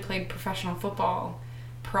actually played professional football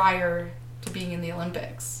prior to being in the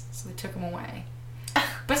Olympics. So they took him away.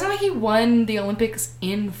 But it's not like he won the Olympics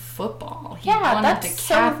in football. He won that's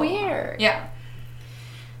so weird. Yeah.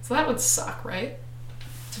 So that would suck, right?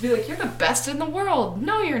 To be like, you're the best in the world.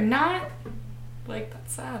 No, you're not. Like,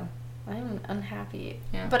 that's sad. I'm unhappy.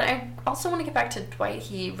 Yeah. But I also want to get back to Dwight.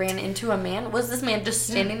 He ran into a man. Was this man just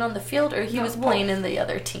standing on the field, or he was playing in the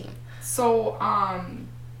other team? So,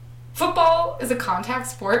 football is a contact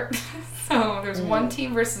sport. So there's one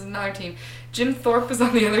team versus another team. Jim Thorpe was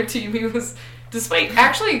on the other team. He was, despite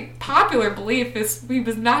actually popular belief, he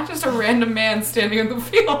was not just a random man standing in the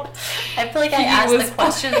field. I feel like I asked the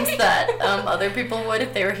questions that other people would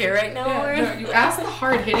if they were here right now. Yeah, no, you asked the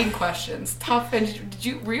hard-hitting questions. Tough. And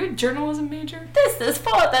were you a journalism major? This is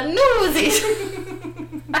for the Newsies.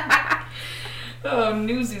 Oh,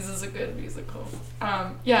 Newsies is a good musical.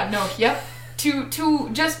 Yep. To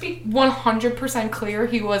just be 100% clear,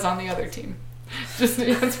 he was on the other team. Just to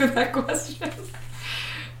answer that question.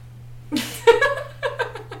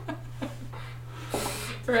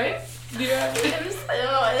 Right? Yeah. I don't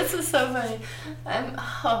know. This is so funny.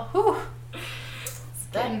 It's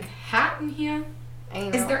getting hot in here. I know.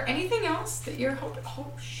 Is there anything else that you're hoping?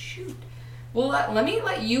 Oh, shoot. Well, let me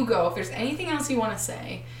let you go if there's anything else you want to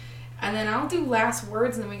say. And then I'll do last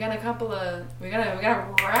words, and then we got a couple of... We gotta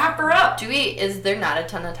wrap her up. Is there not a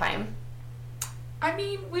ton of time? I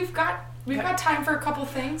mean, we've got time for a couple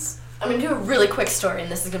things. I'm gonna do a really quick story,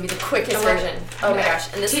 and this is gonna be the quickest version. Oh my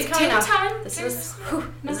gosh! And this is coming off. This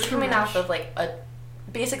is coming off of like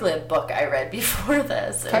basically a book I read before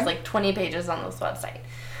this. It was like 20 pages on this website,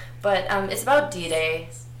 but it's about D-Day.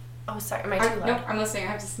 Oh, sorry, am I too loud? No, I'm listening.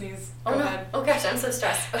 I have to sneeze. Go ahead. Oh gosh, I'm so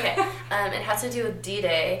stressed. Okay, it has to do with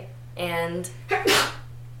D-Day and.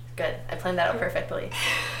 Good. I planned that out perfectly. It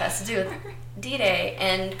has to do with D-Day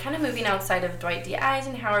and kind of moving outside of Dwight D.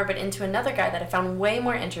 Eisenhower, but into another guy that I found way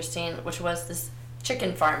more interesting, which was this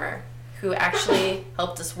chicken farmer who actually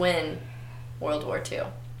helped us win World War II.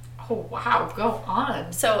 Oh, wow. Go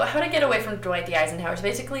on. So how to get away from Dwight D. Eisenhower is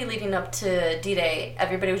basically leading up to D-Day,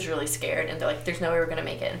 everybody was really scared, and they're like, there's no way we're going to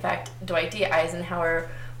make it. In fact, Dwight D. Eisenhower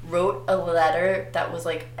wrote a letter that was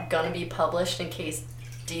like going to be published in case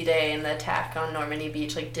D-Day and the attack on Normandy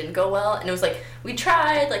Beach like didn't go well, and it was like, we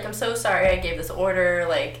tried, like, I'm so sorry I gave this order,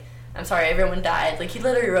 like, I'm sorry everyone died. Like, he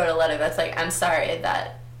literally wrote a letter that's like, I'm sorry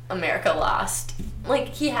that America lost. Like,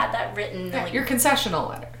 he had that written. Yeah, like, your concessional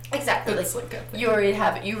letter. Exactly. You already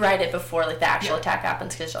have it. You write it before like the actual attack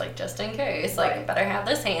happens, because you're like, just in case, like, better have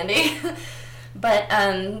this handy. But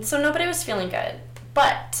so nobody was feeling good,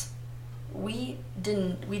 but we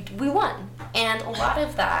won, and a lot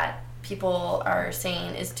of that people are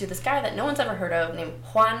saying is to this guy that no one's ever heard of named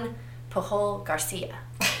Juan Pujol Garcia.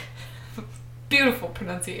 Beautiful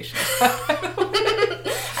pronunciation.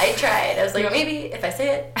 I tried. I was like, maybe if I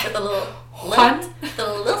say it with a little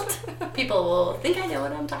lilt, people will think I know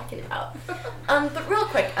what I'm talking about. But real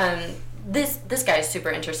quick, this guy is super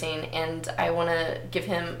interesting, and I want to give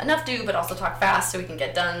him enough due, but also talk fast so we can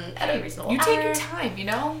get done at a reasonable hour. You take your time, you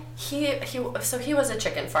know? So he was a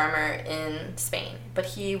chicken farmer in Spain, but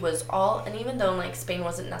he was and even though like Spain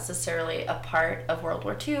wasn't necessarily a part of World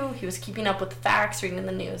War II, he was keeping up with the facts, reading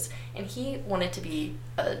the news, and he wanted to be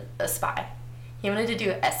a spy. He wanted to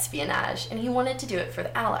do espionage, and he wanted to do it for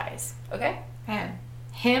the Allies. Okay? Man,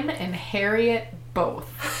 him and Harriet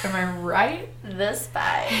both. Am I right? The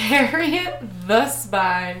spy. Harriet the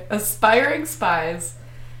spy. Aspiring spies.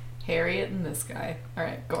 Harriet and this guy. All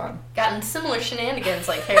right, go on. Gotten similar shenanigans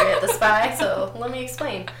like Harriet the Spy, so let me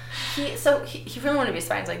explain. He really wanted to be a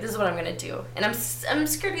spy. He's like, this is what I'm going to do. And I'm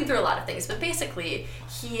skirting through a lot of things, but basically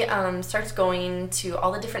he starts going to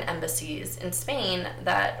all the different embassies in Spain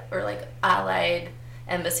that were like allied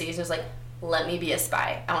embassies. He was like, let me be a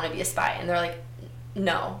spy. I want to be a spy. And they're like,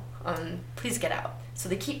 no, please get out. So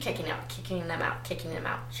they keep kicking them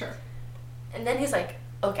out. Sure. And then he's like,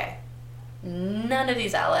 okay, none of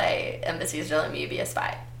these ally embassies are letting me be a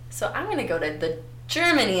spy. So I'm going to go to the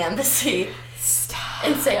Germany embassy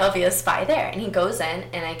and say I'll be a spy there. And he goes in,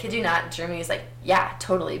 and I kid you not, Germany's like, yeah,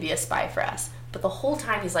 totally be a spy for us. But the whole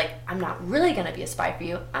time he's like, I'm not really going to be a spy for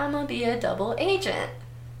you. I'm going to be a double agent.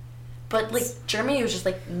 But, like, Germany was just,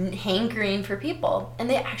 like, hankering for people. And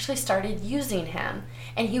they actually started using him.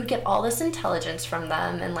 And he would get all this intelligence from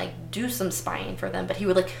them and, like, do some spying for them. But he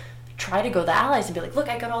would, like, try to go to the allies and be like, look,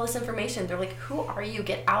 I got all this information. They're like, who are you?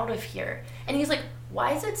 Get out of here. And he's like,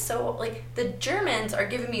 why is it so, like, the Germans are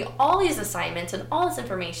giving me all these assignments and all this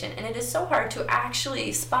information. And it is so hard to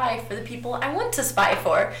actually spy for the people I want to spy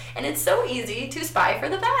for. And it's so easy to spy for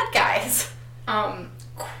the bad guys.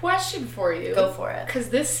 Question for you. Go for it. Because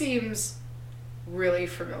this seems really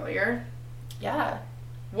familiar. Yeah.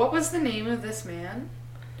 What was the name of this man?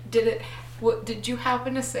 Did you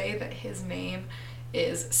happen to say that his name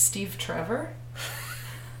is Steve Trevor?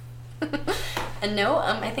 And no,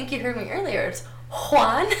 I think you heard me earlier. It's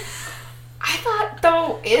Juan. I thought,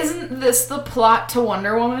 though, isn't this the plot to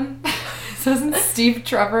Wonder Woman? Doesn't Steve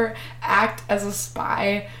Trevor act as a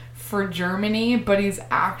spy for Germany, but he's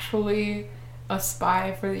actually a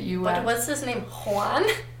spy for the U.S.? But what's his name? Juan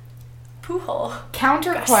Pujol.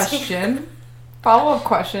 Counter question. Follow-up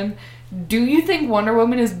question. Do you think Wonder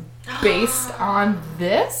Woman is based on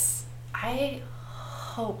this? I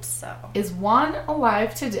hope so. Is Juan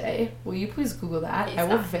alive today? Will you please Google that? He's I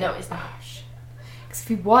will not. No, he's not. Because if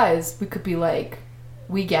he was, we could be like,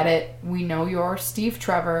 we get it. We know you're Steve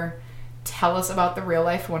Trevor. Tell us about the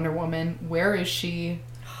real-life Wonder Woman. Where is she?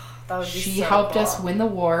 That would be She so helped cool. us win the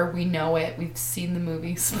war. We know it. We've seen the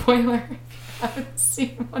movie. Spoiler. I haven't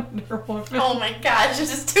seen Wonder Woman. Oh my gosh,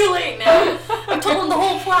 it's just too late now. I'm told the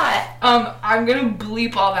whole plot. I'm gonna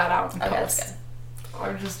bleep all that out in Okay, that's post. good.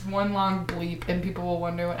 Or just one long bleep, and people will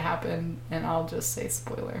wonder what happened, and I'll just say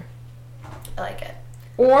spoiler. I like it.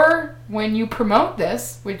 Or when you promote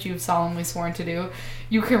this, which you've solemnly sworn to do,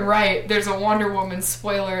 you can write, there's a Wonder Woman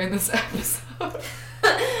spoiler in this episode.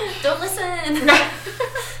 Don't listen.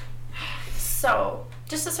 So,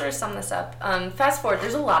 just to sort of sum this up, fast forward,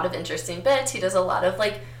 there's a lot of interesting bits. He does a lot of,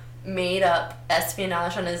 like, made-up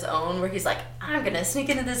espionage on his own, where he's like, I'm gonna sneak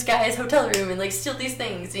into this guy's hotel room and, like, steal these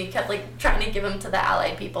things. And he kept, like, trying to give them to the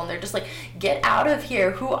allied people, and they're just like, get out of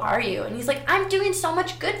here. Who are you? And he's like, I'm doing so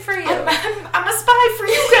much good for you. I'm a spy for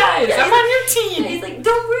you guys. Yeah, I'm on your team. And he's like,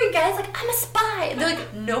 don't worry, guys. Like, I'm a spy. And they're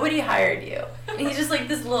like, nobody hired you. And he's just like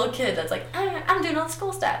this little kid that's like, I'm doing all this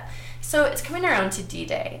cool stuff. So it's coming around to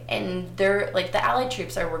D-Day, and they're like, the Allied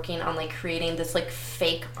troops are working on like creating this like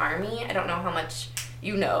fake army. I don't know how much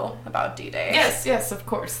you know about D-Day. Yes, of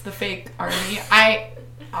course. The fake army.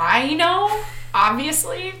 I know,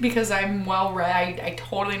 obviously, because I'm well read. I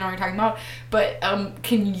totally know what you're talking about. But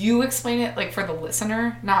can you explain it, like, for the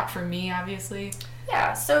listener? Not for me, obviously.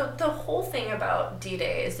 Yeah, so the whole thing about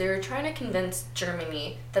D-Day is they were trying to convince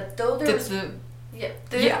Germany that though there was...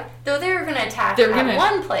 Though they were going to attack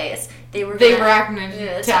one place, they were going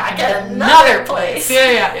to attack another place.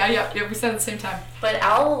 Yeah. We said it at the same time. But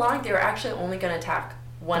all along, they were actually only going to attack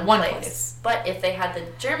one place. But if they had the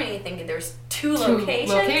Germany thinking there's two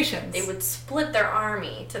locations, they would split their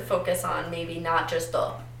army to focus on maybe not just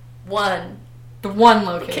the one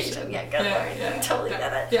location. Yeah, good Lord. Totally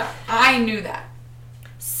get it. Yeah, I knew that.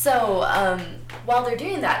 So, while they're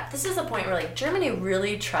doing that, this is the point where, like, Germany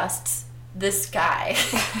really trusts this guy.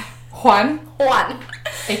 Juan.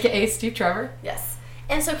 AKA Steve Trevor. Yes.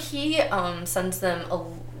 And so he sends them a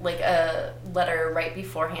letter right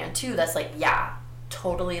beforehand, too, that's like, yeah,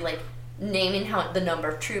 totally, like, naming how the number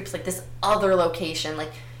of troops, like, this other location,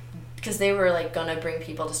 like, because they were, like, gonna bring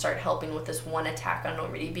people to start helping with this one attack on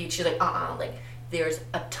Normandy Beach. She's like, like, there's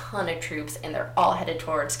a ton of troops, and they're all headed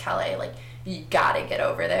towards Calais, like, you gotta get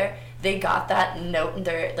over there. They got that note, and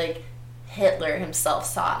they're, like, Hitler himself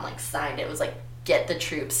saw it and, like, signed it. It was like, get the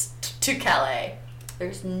troops to Calais.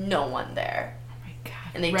 There's no one there. Oh my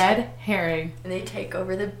god. And they Red herring. And they take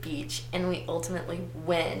over the beach, and we ultimately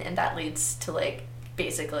win, and that leads to, like,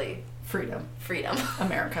 basically... Freedom.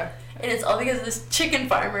 America. And it's all because of this chicken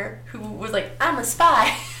farmer who was like, I'm a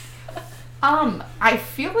spy. I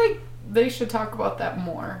feel like they should talk about that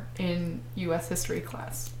more in U.S. history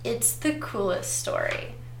class. It's the coolest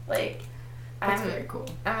story. Like, That's very cool.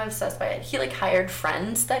 I'm obsessed by it. He, like, hired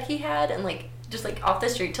friends that he had and, like, just, like, off the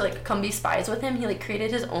street to, like, come be spies with him. He, like,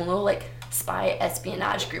 created his own little, like, spy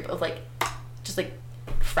espionage group of, like, just, like,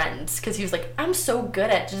 friends. Because he was like, I'm so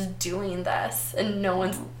good at just doing this. And no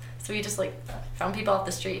one's... So he just, like, found people off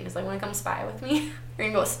the street and he's like, want to come spy with me? We're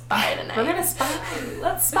going to go spy tonight. We're going to spy.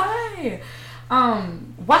 Let's spy.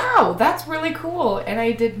 Wow, that's really cool. And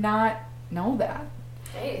I did not know that.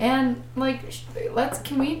 Hey. And, like,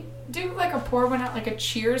 can we do, like, a pour one out, like, a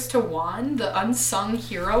cheers to Juan, the unsung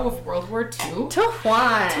hero of World War II? To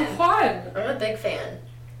Juan. To Juan. I'm a big fan.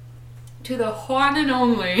 To the Juan and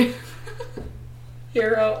only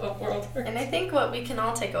hero of World War II. And I think what we can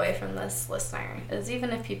all take away from this, listener, is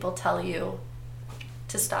even if people tell you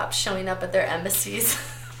to stop showing up at their embassies,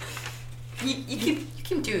 you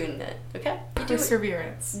keep doing it, okay?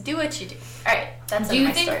 Perseverance. Do what you do. All right, that's Do you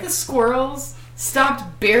my think story. the squirrels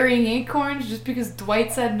stopped burying acorns just because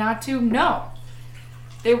Dwight said not to? No.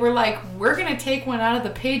 They were like, we're going to take one out of the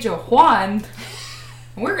page of Juan,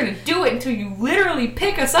 and we're going to do it until you literally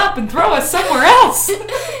pick us up and throw us somewhere else.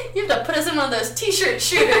 You have to put us in one of those t-shirt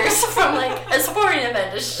shooters from, like, a sporting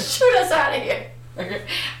event to shoot us out of here. Okay.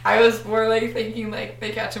 I was more like thinking like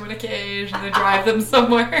they catch them in a cage and they drive them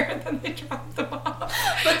somewhere and then they drop them off.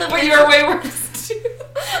 But you're way worse too.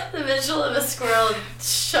 The visual of a squirrel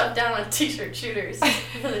shut down with t-shirt shooters is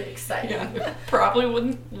really exciting. Yeah, it probably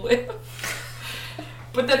wouldn't live.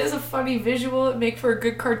 But that is a funny visual. It'd make for a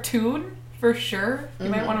good cartoon for sure. You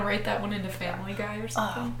might want to write that one into Family Guy or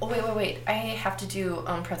something. Oh, wait. I have to do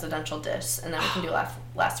presidential diss and then we can do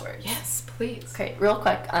last words. Yes, please. Okay, real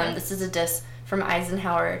quick. This is a diss from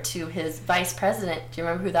Eisenhower to his vice president. Do you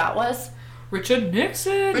remember who that was? Richard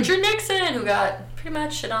Nixon, who got pretty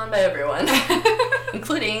much shit on by everyone,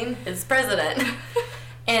 including his president.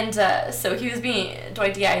 And so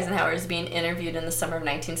Dwight D. Eisenhower is being interviewed in the summer of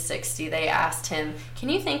 1960. They asked him, can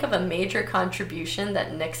you think of a major contribution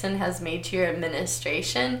that Nixon has made to your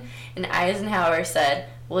administration? And Eisenhower said,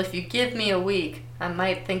 well, if you give me a week, I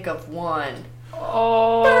might think of one.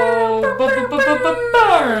 Oh,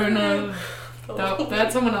 burn. No,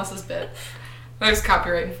 that's someone else's bit. There's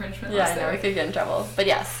copyright infringement. Yeah, I know, we could get in trouble. But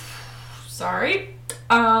yes. Sorry.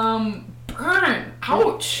 Burn.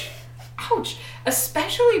 Ouch. Ouch.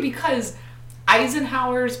 Especially because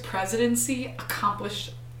Eisenhower's presidency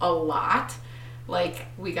accomplished a lot. Like,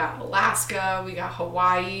 we got Alaska, we got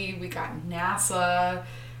Hawaii, we got NASA.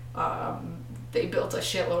 They built a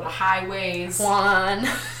shitload of highways. Juan.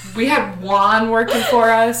 We had Juan working for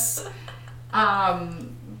us.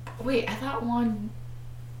 Wait, I thought Juan...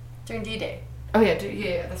 During D-Day. Oh,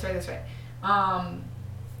 yeah, that's right.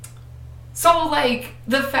 So, like,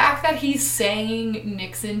 the fact that he's saying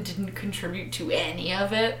Nixon didn't contribute to any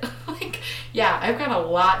of it, like, yeah, I've got a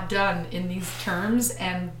lot done in these terms,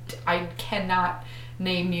 and I cannot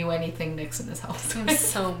name you anything Nixon has helped. I'm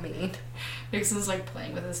so mean. Nixon's, like,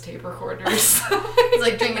 playing with his tape recorders. He's,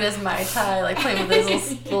 like, drinking his Mai Tai, like, playing with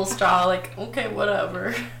his little straw, like, okay,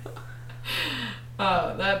 whatever.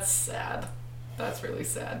 Oh, that's sad. That's really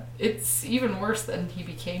sad. It's even worse than he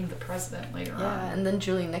became the president later on. Yeah, and then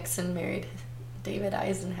Julie Nixon married David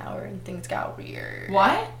Eisenhower and things got weird.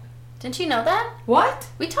 What? Didn't you know that? What?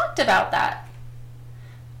 We talked about that.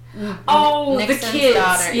 Oh, Nixon's the kids.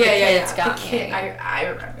 Daughter. Yeah. Got the kid. married. I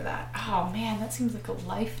remember that. Oh, man, that seems like a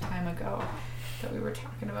lifetime ago that we were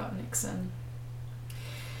talking about Nixon.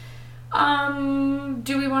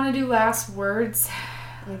 Do we want to do last words?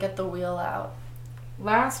 And get the wheel out.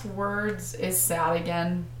 Last words is sad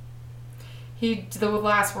again. The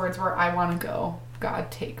last words were, I want to go. God,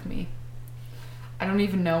 take me. I don't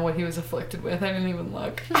even know what he was afflicted with. I didn't even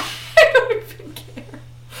look. I don't even care.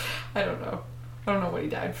 I don't know. I don't know what he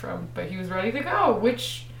died from, but he was ready to go,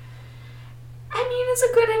 which, I mean, is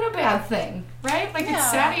a good and a bad thing, right? Like, It's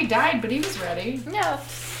sad he died, but he was ready. Yeah,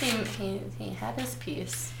 he had his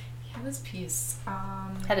piece. He had his piece.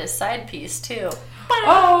 Had his side piece, too.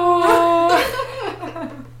 Oh!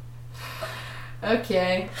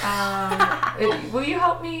 Okay. Will you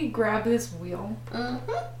help me grab this wheel?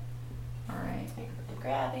 Mm-hmm. All right. I'm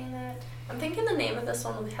grabbing it. I'm thinking the name of this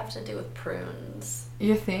one would have to do with prunes.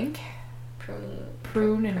 You think?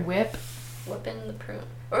 Prune and whip. Whipping the prune.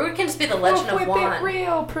 Or we can just be the Legend of Whip Juan. it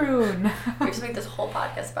real prune. We just make this whole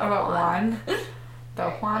podcast about Juan. The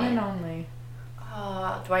Juan and only.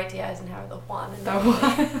 Dwight D. Eisenhower, the Juan and The only.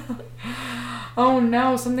 Juan. Oh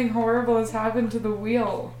no, something horrible has happened to the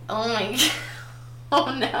wheel. Oh my god.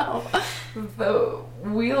 Oh no. The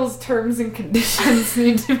wheel's terms and conditions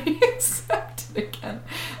need to be accepted again.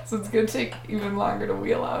 So it's going to take even longer to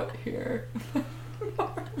wheel out here.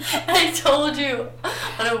 I told you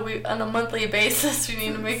on a monthly basis we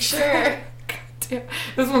need to make sure. Damn.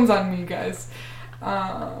 This one's on me, guys.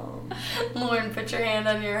 Lauren, put your hand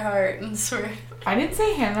on your heart and swear. I didn't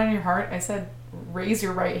say hand on your heart. I said raise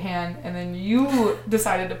your right hand, and then you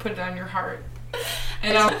decided to put it on your heart.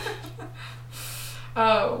 And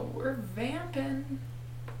oh, we're vamping.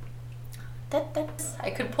 I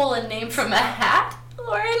could pull a name from a hat,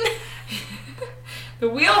 Lauren. The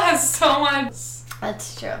wheel has so much.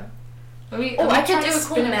 That's true. Let me I could try do to a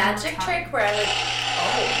cool spin it magic one more trick time. where I would.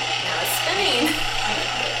 Oh, now it's spinning.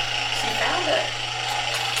 She found it.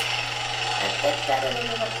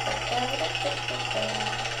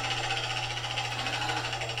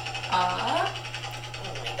 Oh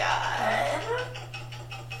my god.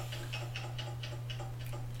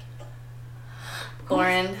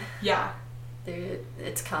 Lauren, Yeah. dude,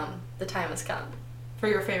 it's come. The time has come. For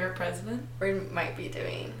your favorite president? We might be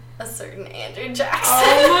doing a certain Andrew Jackson.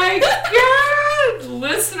 Oh my god!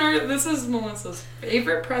 Listener, this is Melissa's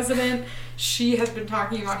favorite president. She has been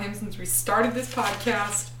talking about him since we started this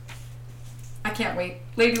podcast. I can't wait.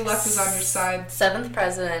 Lady Luck is on your side. 7th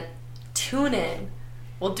president. Tune in.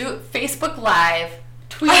 We'll do it Facebook Live.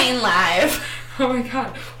 Tweeting live. Oh my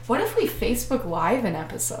god. What if we Facebook Live an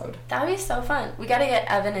episode? That would be so fun. We gotta get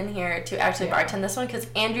Evan in here to actually bartend this one because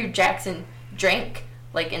Andrew Jackson drank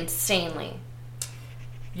like insanely.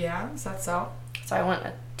 Yeah, is that so? So I want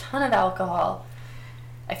a ton of alcohol.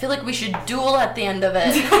 I feel like we should duel at the end of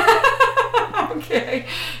it. Okay.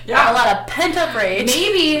 Yeah. A lot of pent up rage.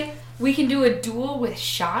 Maybe we can do a duel with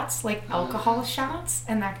shots, like alcohol shots,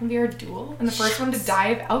 and that can be our duel. And the first one to die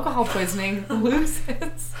of alcohol poisoning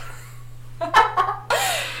loses. All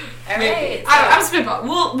right. I'm spitballing.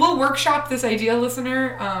 We'll workshop this idea,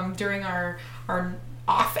 listener, during our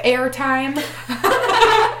off-air time,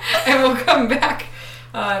 and we'll come back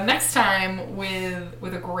next time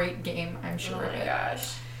with a great game. I'm sure. Oh my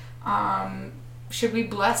gosh. Should we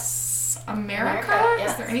bless America?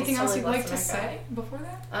 Yes, Is there anything let's else you'd totally like to bless say before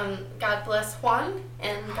that? God bless Juan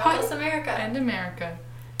and God Juan bless America. And America.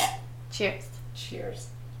 Cheers. Cheers.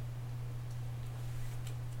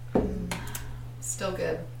 Still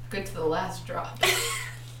good. Good to the last drop.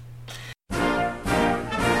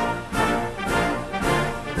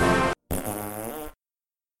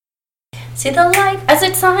 See the light as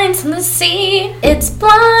it shines from the sea. It's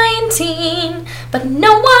blinding, but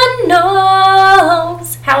no one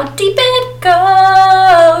knows how deep it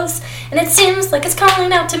goes. And it seems like it's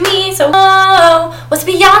calling out to me. So, oh, what's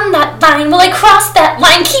beyond that line? Will I cross that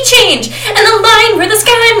line? Key change! And the line where the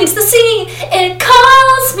sky meets the sea, it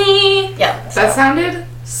calls me. Yeah. That sounded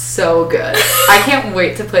so good. I can't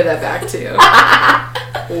wait to play that back to you.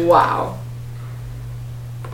 Wow.